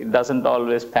it doesn't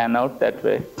always pan out that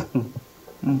way.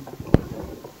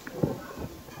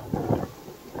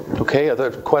 Okay,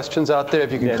 other questions out there?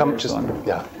 If you can come, just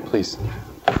yeah, please.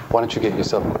 Why don't you get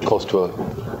yourself close to a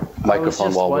microphone? I was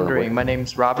just wondering. My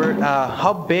name's Robert.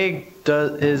 How big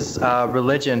is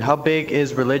religion? How big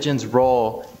is religion's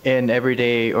role in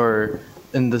everyday or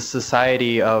in the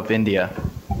society of India?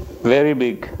 Very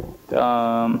big.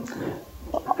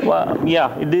 Well,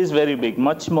 yeah, it is very big,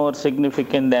 much more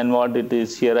significant than what it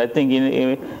is here. I think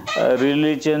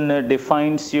religion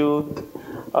defines you,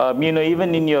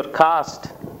 even in your caste,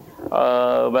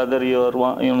 whether you're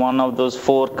in one of those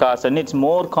 4 castes, and it's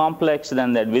more complex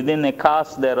than that. Within a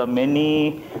caste, there are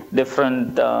many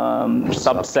different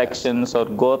subsections or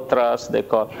gotras, they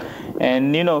call.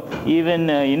 And, even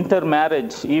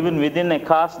intermarriage, even within a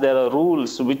caste, there are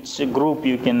rules which group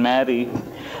you can marry.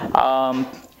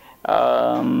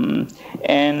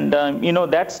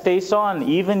 That stays on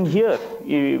even here.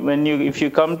 If you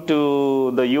come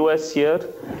to the US here,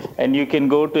 and you can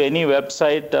go to any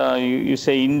website, you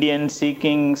say Indian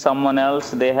seeking someone else,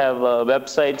 they have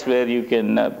websites where you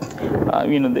can,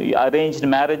 the arranged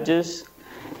marriages,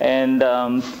 and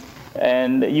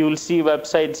you'll see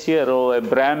websites here. Oh, a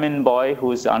Brahmin boy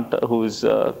who's one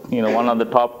of the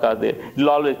top caste there. It'll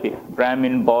always be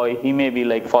Brahmin boy. He may be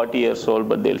like 40 years old,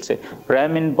 but they'll say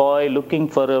Brahmin boy looking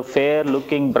for a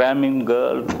fair-looking Brahmin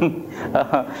girl.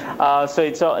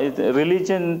 So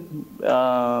religion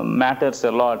matters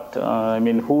a lot.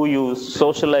 Who you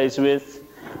socialize with.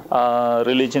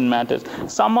 Religion matters.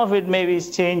 Some of it maybe is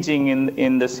changing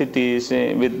in the cities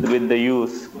with the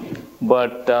youth.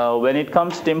 But when it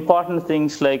comes to important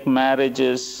things like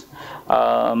marriages,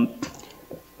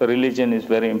 religion is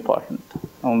very important.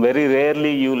 Very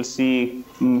rarely you will see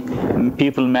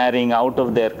people marrying out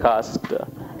of their caste,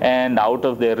 and out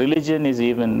of their religion is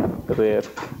even rare.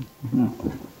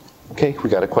 Okay, we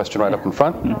got a question right up in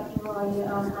front. I have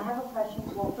a question.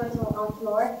 Well, first of all, on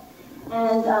floor.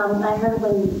 And I heard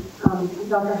when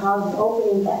Dr. Hall was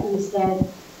opening that you said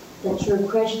that you're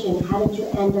Christian. How did you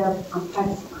end up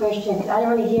practicing Christian? Because I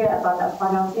didn't really hear about that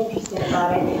part. I was interested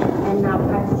about it. And now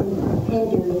practicing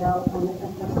Hindu,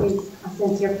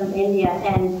 since you're from India.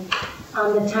 And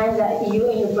the time that you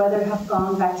and your brother have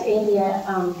gone back to India,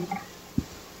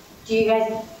 do you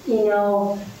guys,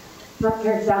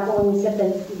 for example, when you said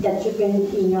that you've been,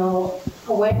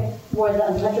 where the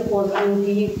untouchables,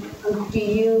 do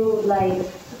you like,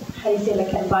 how do you say,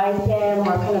 like advise them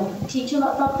or kind of teach them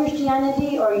about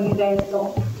Christianity, or you guys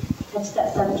don't touch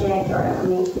that subject, or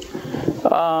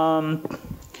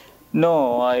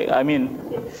No,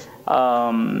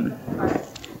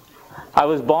 I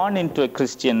was born into a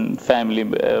Christian family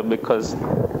because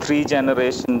 3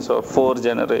 generations or 4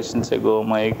 generations ago,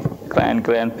 my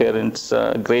grandparents,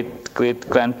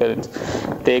 great-grandparents,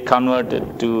 they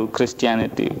converted to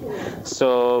Christianity.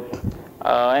 So,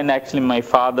 and actually my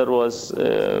father was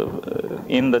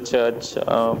in the church.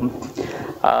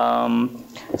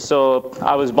 So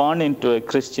I was born into a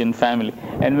Christian family.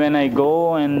 And when I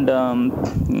go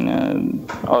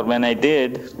or when I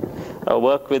did,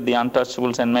 work with the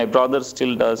untouchables, and my brother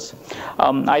still does,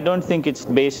 I don't think it's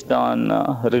based on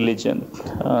religion.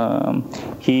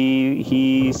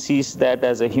 He sees that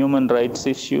as a human rights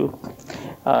issue,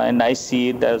 and I see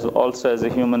it also as a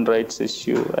human rights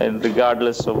issue, and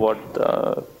regardless of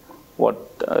what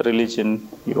religion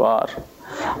you are.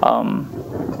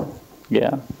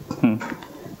 Yeah.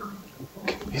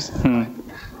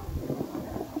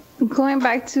 Going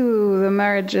back to the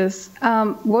marriages,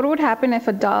 what would happen if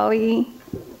a Dalit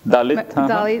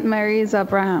marries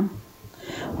Abraham?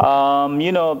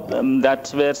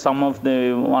 That's where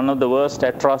one of the worst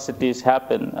atrocities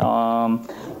happen.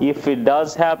 If it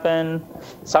does happen,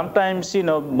 sometimes,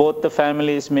 both the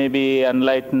families may be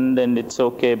enlightened and it's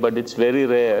okay, but it's very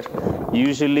rare.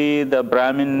 Usually the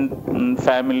Brahmin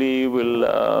family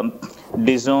will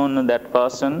disown that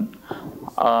person.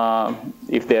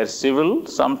 If they are civil,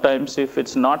 sometimes if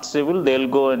it's not civil, they'll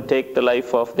go and take the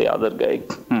life of the other guy.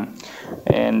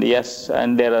 And yes,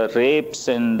 and there are rapes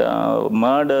and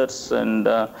murders, and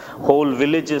whole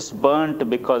villages burnt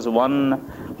because one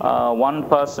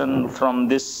person from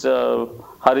this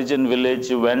Harijan village,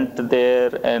 went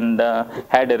there and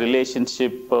had a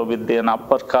relationship with an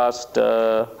upper caste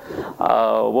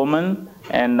woman.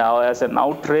 And now, as an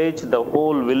outrage, the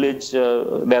whole village,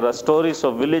 there are stories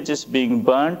of villages being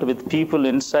burnt with people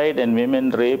inside and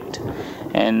women raped.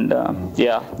 And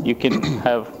yeah, you can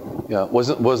have. Yeah,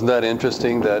 wasn't that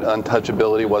interesting that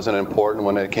untouchability wasn't important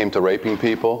when it came to raping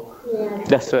people? Yeah.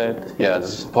 That's right. Yeah,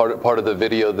 it's part of the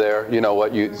video there. You know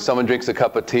what? Someone drinks a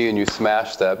cup of tea and you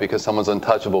smash that because someone's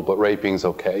untouchable, but raping's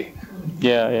okay.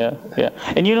 Yeah.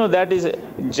 And you know, that is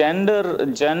gender,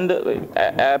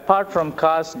 apart from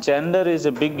caste, gender is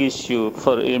a big issue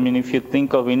for, I mean, if you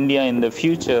think of India in the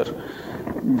future,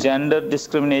 gender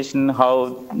discrimination,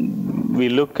 how we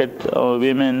look at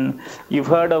women. You've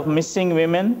heard of missing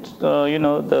women, you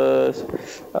know,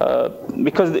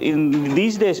 because in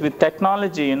these days with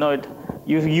technology, you know,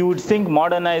 you would think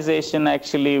modernization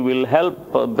actually will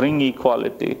help bring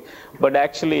equality. But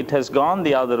actually it has gone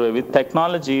the other way. With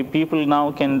technology, people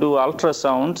now can do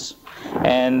ultrasounds,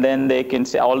 and then they can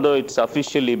say, although it's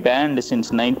officially banned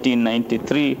since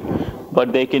 1993,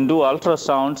 but they can do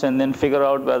ultrasounds and then figure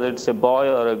out whether it's a boy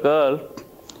or a girl.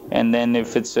 And then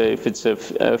if it's a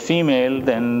female,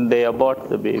 then they abort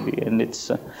the baby. And it's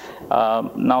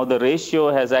now the ratio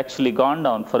has actually gone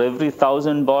down. For every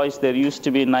 1,000 boys, there used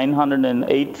to be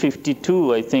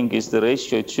 952, I think, is the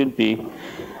ratio it should be.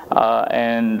 Or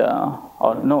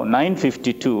no,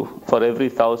 952 for every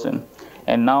 1,000.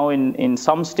 And now in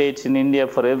some states in India,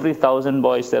 for every 1,000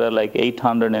 boys, there are like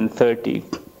 830.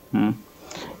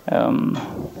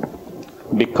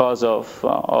 Because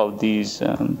of these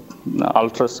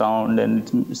ultrasound, and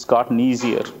it's gotten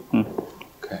easier.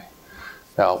 Okay.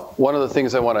 Now, one of the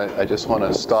things I just want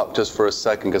to stop just for a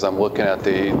second, because I'm looking at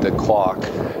the clock,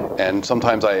 and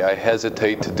sometimes I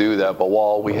hesitate to do that, but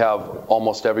while we have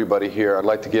almost everybody here, I'd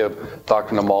like to give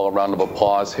Dr. Namala a round of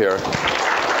applause here.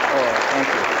 Oh, thank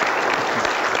you.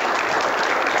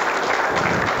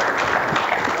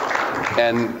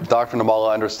 And Dr.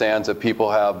 Namala understands that people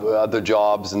have other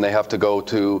jobs and they have to go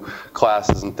to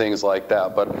classes and things like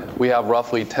that. But we have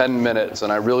roughly 10 minutes,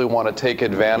 and I really want to take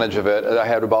advantage of it. I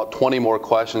had about 20 more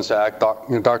questions to ask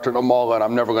Dr. Namala, and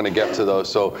I'm never going to get to those,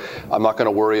 so I'm not going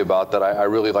to worry about that. I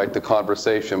really like the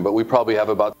conversation, but we probably have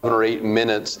about 7 or 8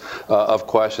 minutes of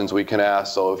questions we can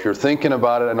ask. So if you're thinking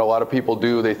about it, I know a lot of people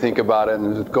do, they think about it,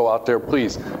 and go out there,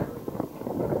 please.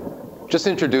 Just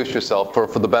introduce yourself for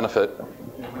the benefit.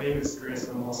 My name is Chris.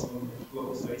 I'm also in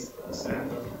Global Studies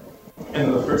Center.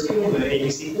 And the first field, the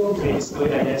ABC field, they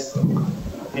explain, I guess,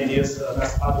 India's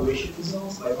mass population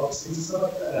zones, like all cities and stuff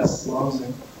like that, as slums,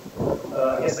 and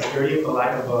I guess like area of the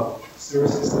lack of sewer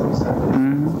systems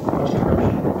and much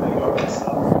corruption and government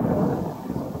stuff.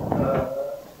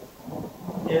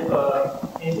 If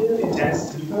India intends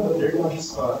to become a third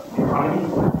largest economy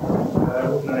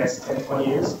over the next 10-20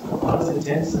 years, how does it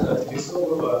intend to do so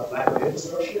with a lack of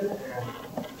infrastructure and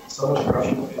so much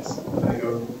corruption is going to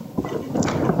go?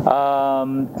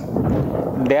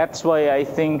 That's why I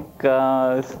think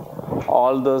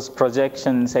all those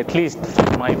projections, at least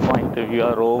from my point of view,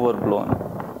 are overblown.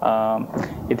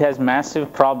 It has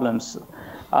massive problems.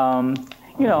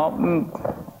 You know,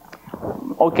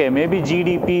 okay, maybe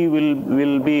GDP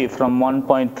will be from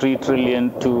 1.3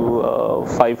 trillion to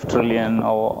 5 trillion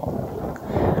or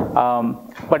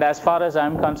but as far as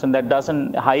I'm concerned, that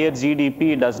higher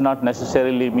GDP does not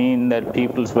necessarily mean that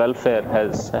people's welfare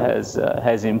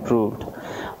has improved.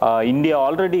 India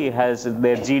already has,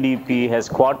 their GDP has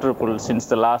quadrupled since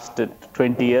the last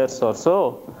 20 years or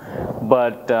so,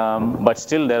 but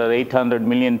still there are 800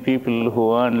 million people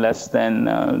who earn less than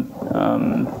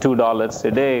 $2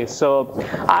 a day. So,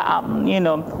 you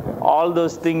know, all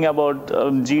those things about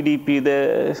GDP,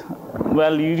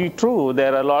 true.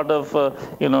 There are a lot of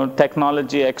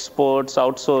technology exports,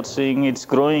 outsourcing. It's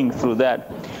growing through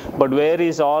that. But where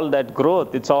is all that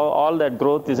growth? It's all that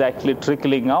growth is actually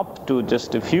trickling up to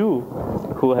just a few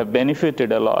who have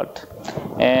benefited a lot.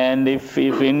 And if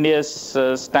India's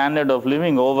standard of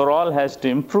living overall has to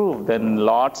improve, then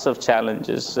lots of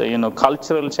challenges,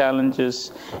 cultural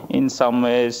challenges in some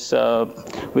ways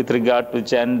with regard to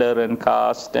gender and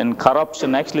caste and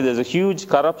corruption. Actually, there's a huge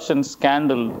corruption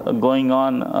scandal going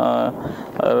on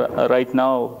right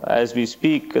now as we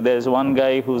speak. There's one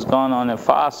guy who's gone on a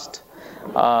fast.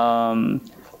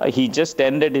 He just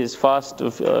ended his fast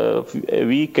a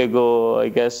week ago, I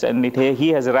guess, and he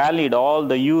has rallied all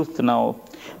the youth now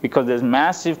because there's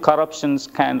massive corruption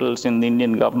scandals in the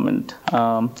Indian government,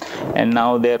 and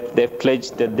now they've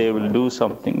pledged that they will do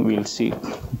something. We'll see.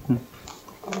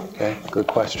 Okay, good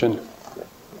question.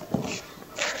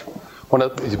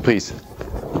 Please.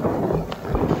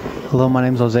 Hello, my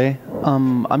name's Jose.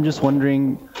 I'm just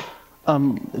wondering,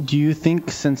 do you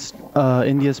think since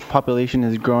India's population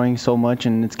is growing so much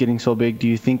and it's getting so big, do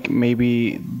you think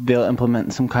maybe they'll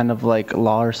implement some kind of like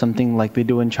law or something like they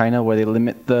do in China where they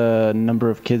limit the number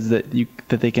of kids that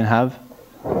they can have?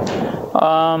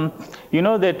 You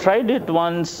know, they tried it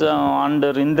once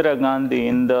under Indira Gandhi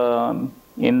in the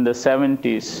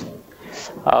 70s.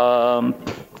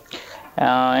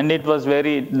 And it was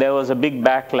there was a big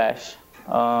backlash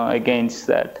against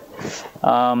that.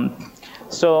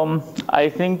 So I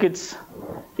think it's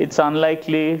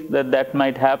unlikely that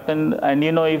might happen. And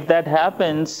you know, if that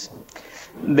happens,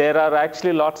 there are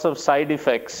actually lots of side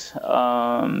effects,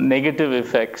 negative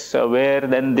effects, where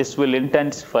then this will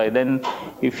intensify. Then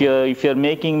if you're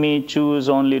making me choose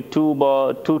only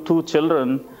two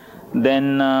children,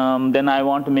 then I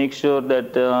want to make sure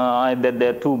that that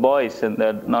they're two boys and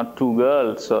they're not two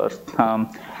girls. Or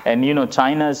and you know,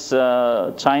 China's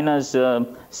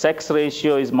sex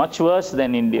ratio is much worse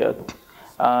than India,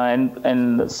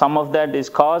 and some of that is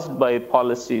caused by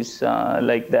policies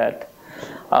like that.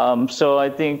 So I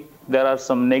think there are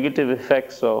some negative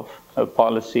effects of a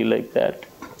policy like that.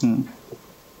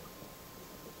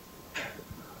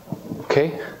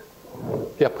 Okay.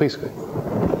 Yeah, please.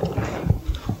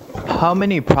 How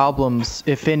many problems,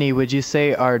 if any, would you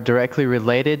say are directly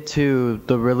related to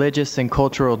the religious and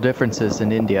cultural differences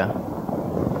in India?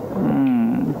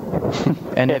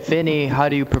 And if any, how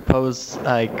do you propose,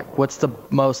 like, what's the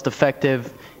most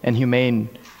effective and humane,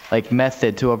 like,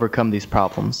 method to overcome these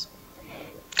problems?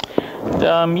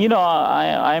 You know,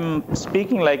 I'm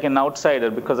speaking like an outsider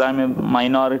because I'm a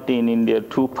minority in India,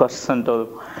 2% of.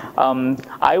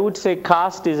 I would say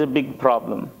caste is a big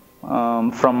problem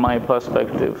from my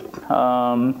perspective.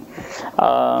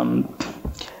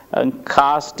 And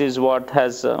caste is what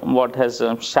has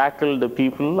shackled the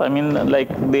people. I mean, like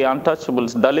the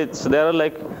untouchables, dalits. There are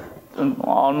like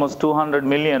almost 200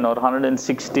 million or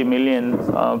 160 million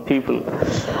people.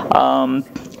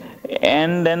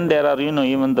 And then there are, you know,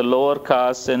 even the lower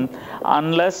castes, and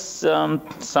unless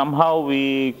somehow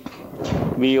we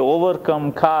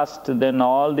overcome caste, then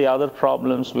all the other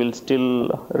problems will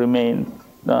still remain.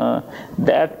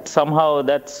 That somehow,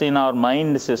 that's in our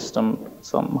mind system.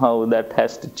 Somehow that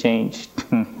has to change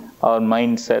our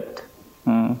mindset.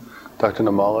 Dr.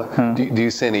 Namala, do you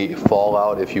see any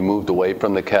fallout if you moved away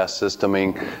from the caste system? I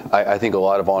mean, I think a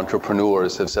lot of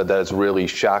entrepreneurs have said that it's really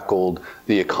shackled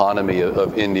the economy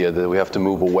of India, that we have to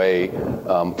move away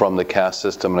from the caste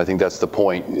system, and I think that's the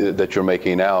point that you're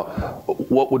making now.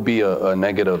 What would be a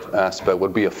negative aspect, what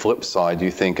would be a flip side, do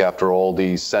you think, after all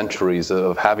these centuries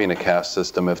of having a caste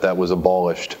system, if that was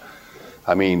abolished?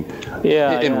 I mean,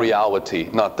 in reality,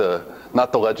 not the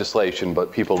legislation,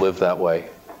 but people live that way.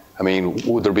 I mean,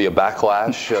 would there be a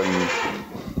backlash?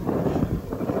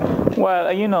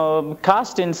 Well, you know,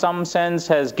 caste in some sense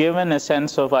has given a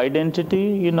sense of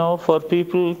identity, you know, for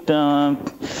people.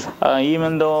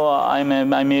 Even though I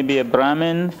may be a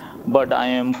Brahmin, but I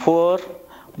am poor.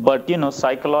 But you know,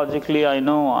 psychologically, I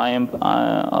know I am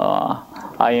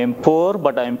poor,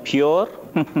 but I am pure.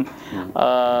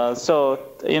 So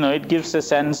you know, it gives a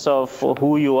sense of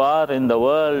who you are in the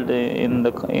world, in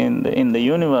the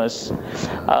universe.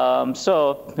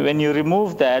 So when you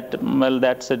remove that, well,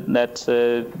 that's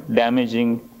a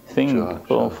damaging thing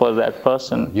for that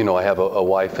person. You know, I have a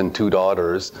wife and 2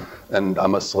 daughters, and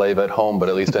I'm a slave at home, but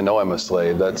at least I know I'm a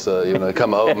slave. That's you know, I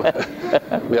come home.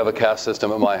 We have a caste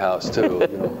system at my house too. You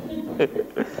know.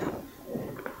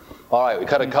 All right, we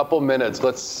got a couple minutes.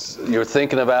 You're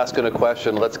thinking of asking a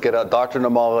question. Let's get out. Dr.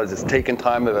 Namala is taking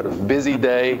time. We've had a busy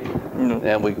day,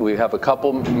 and we have a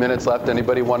couple minutes left.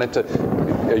 Anybody wanted to?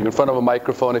 Are you in front of a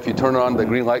microphone? If you turn it on, the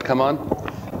green light come on.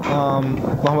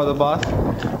 Muhammad Abbas.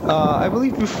 I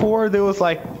believe before there was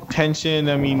like tension.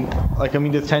 I mean,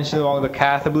 there's tension among the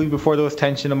caste. I believe before there was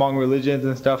tension among religions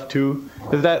and stuff too.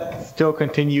 Does that still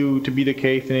continue to be the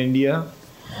case in India?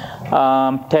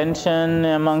 Tension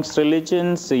amongst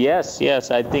religions, yes.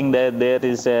 I think that there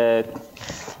is a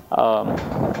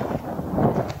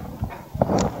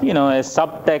you know, a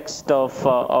subtext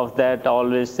of that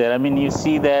always there. I mean, you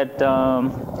see that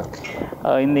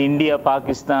in the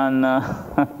India-Pakistan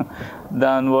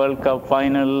done World Cup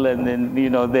final, and then you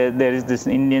know there is this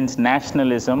Indian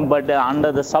nationalism, but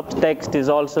under the subtext is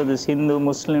also this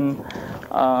Hindu-Muslim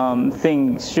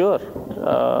thing. Sure.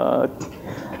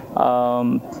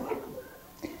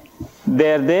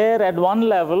 They're there at one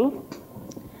level,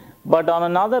 but on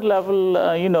another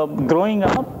level, you know, growing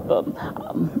up,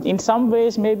 in some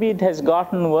ways maybe it has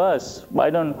gotten worse.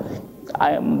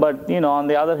 But on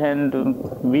the other hand,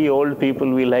 we old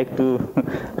people, we like to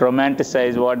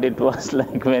romanticize what it was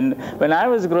like when I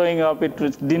was growing up. It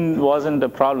wasn't a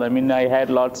problem. I mean, I had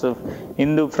lots of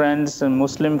Hindu friends and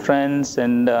Muslim friends,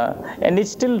 and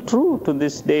it's still true to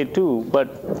this day too. But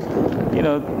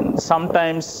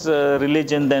sometimes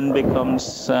religion then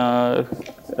becomes an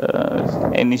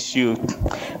issue.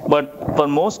 But for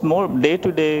more day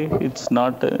to day, it's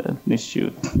not an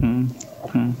issue.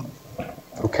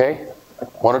 Okay.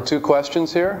 One or two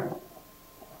questions here?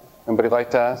 Anybody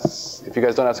like to ask? If you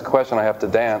guys don't ask a question, I have to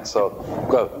dance, so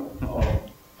go.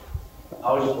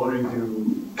 I was just wondering,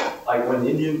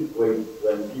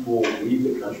 when people leave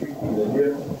the country in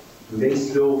India, do they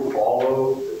still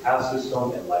follow the caste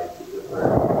system and the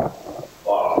different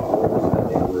rules that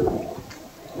they would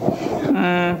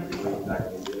back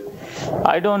in India?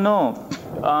 I don't know.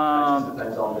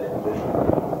 Depends on the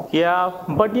individual. Yeah,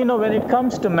 but when it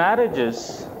comes to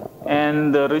marriages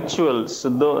and the rituals,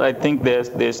 though, I think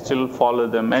they still follow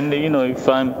them. And if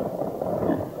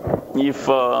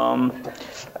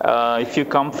you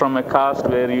come from a caste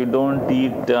where you don't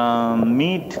eat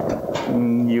meat,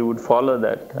 you would follow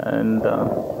that, and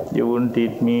you wouldn't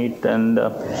eat meat. And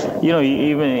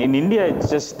even in India, it's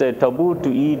just a taboo to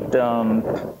eat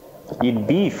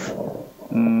beef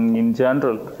in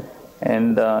general.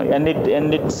 And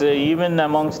it's even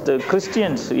amongst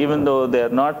Christians, even though they are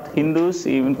not Hindus,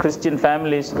 even Christian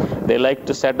families, they like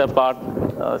to set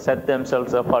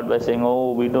themselves apart by saying,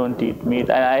 "Oh, we don't eat meat."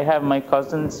 I have my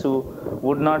cousins who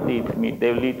would not eat meat;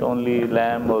 they will eat only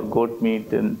lamb or goat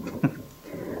meat, and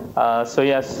so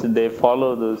yes, they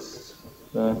follow those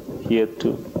here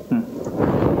too.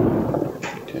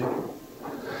 Okay.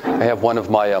 I have one of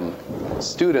my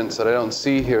students that I don't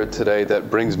see here today that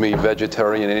brings me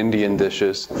vegetarian Indian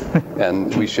dishes,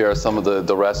 and we share some of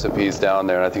the recipes down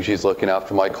there, and I think she's looking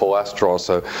after my cholesterol,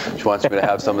 so she wants me to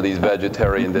have some of these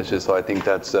vegetarian dishes, so I think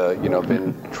that's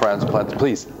been transplanted.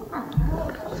 Please.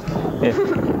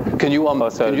 Can you can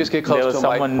you just get close to the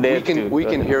mic? We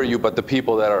can hear you, but the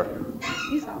people that are...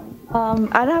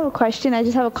 I don't have a question, I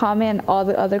just have a comment on all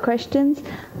the other questions,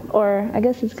 or I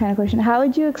guess it's kind of a question. How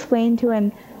would you explain to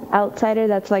an outsider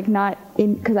that's not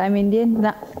in, because I'm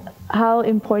Indian, how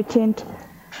important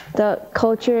the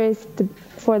culture is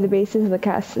for the basis of the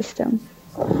caste system?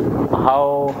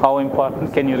 How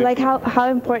important? Can you repeat? How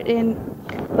important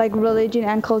religion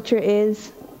and culture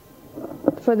is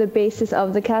for the basis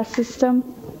of the caste system?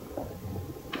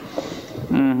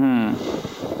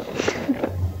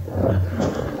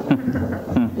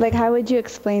 How would you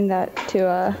explain that to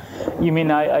a... You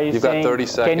mean, are you You've saying, got 30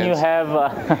 seconds. Can you have,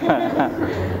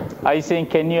 are you saying,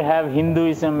 can you have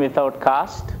Hinduism without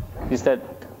caste? Is that...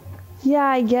 Yeah,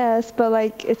 I guess, but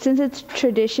since it's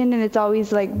tradition and it's always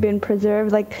been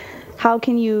preserved, how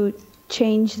can you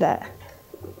change that?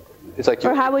 It's like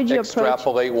you, how would you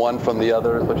extrapolate one from the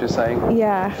other, is what you're saying?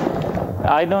 Yeah.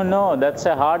 I don't know. That's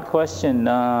a hard question.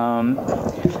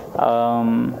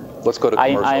 Let's go to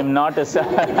commercial. I'm not a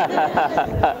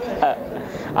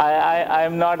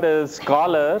I'm not a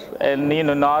scholar, and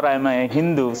nor I'm a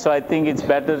Hindu. So I think it's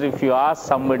better if you ask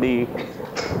somebody.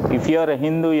 If you're a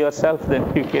Hindu yourself,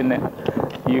 then you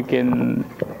can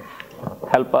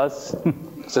help us.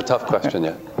 It's a tough question,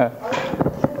 yeah.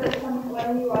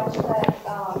 When you watch that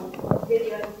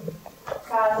video in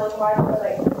class, it was hard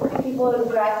for people to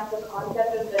grasp the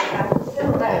concept of the caste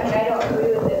system. I don't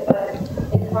agree with it, but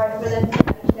it's hard for them to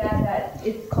understand that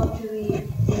it's culturally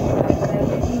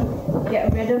incorrect. If you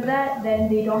get rid of that, then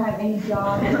they don't have any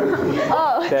jobs.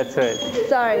 Oh, that's right.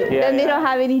 Sorry. Yeah, then they don't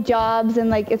have any jobs,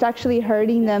 and it's actually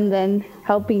hurting them than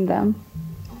helping them.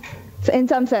 So in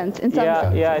some sense,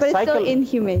 but it's still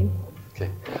inhumane. Okay.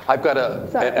 I've got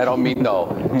I don't mean, no.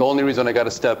 The only reason I got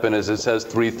to step in is it says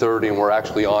 3:30 and we're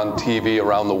actually on TV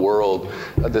around the world.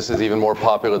 This is even more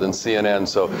popular than CNN.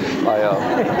 So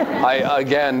I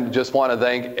again, just want to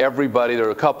thank everybody. There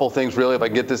are a couple things really, if I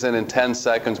get this in 10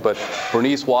 seconds, but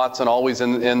Bernice Watson always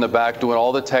in the back doing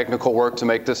all the technical work to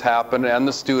make this happen, and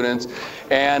the students.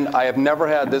 And I have never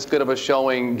had this good of a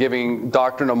showing giving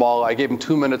Dr. Namala, I gave him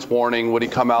 2 minutes warning, would he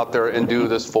come out there and do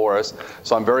this for us.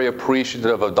 So I'm very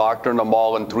appreciative of Dr.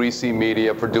 Namala and 3C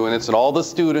Media for doing this, and all the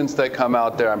students that come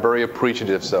out there. I'm very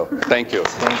appreciative, so thank you.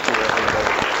 Thank you, everybody.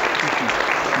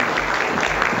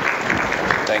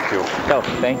 Thank you. Oh,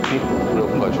 thank you. Real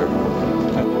pleasure.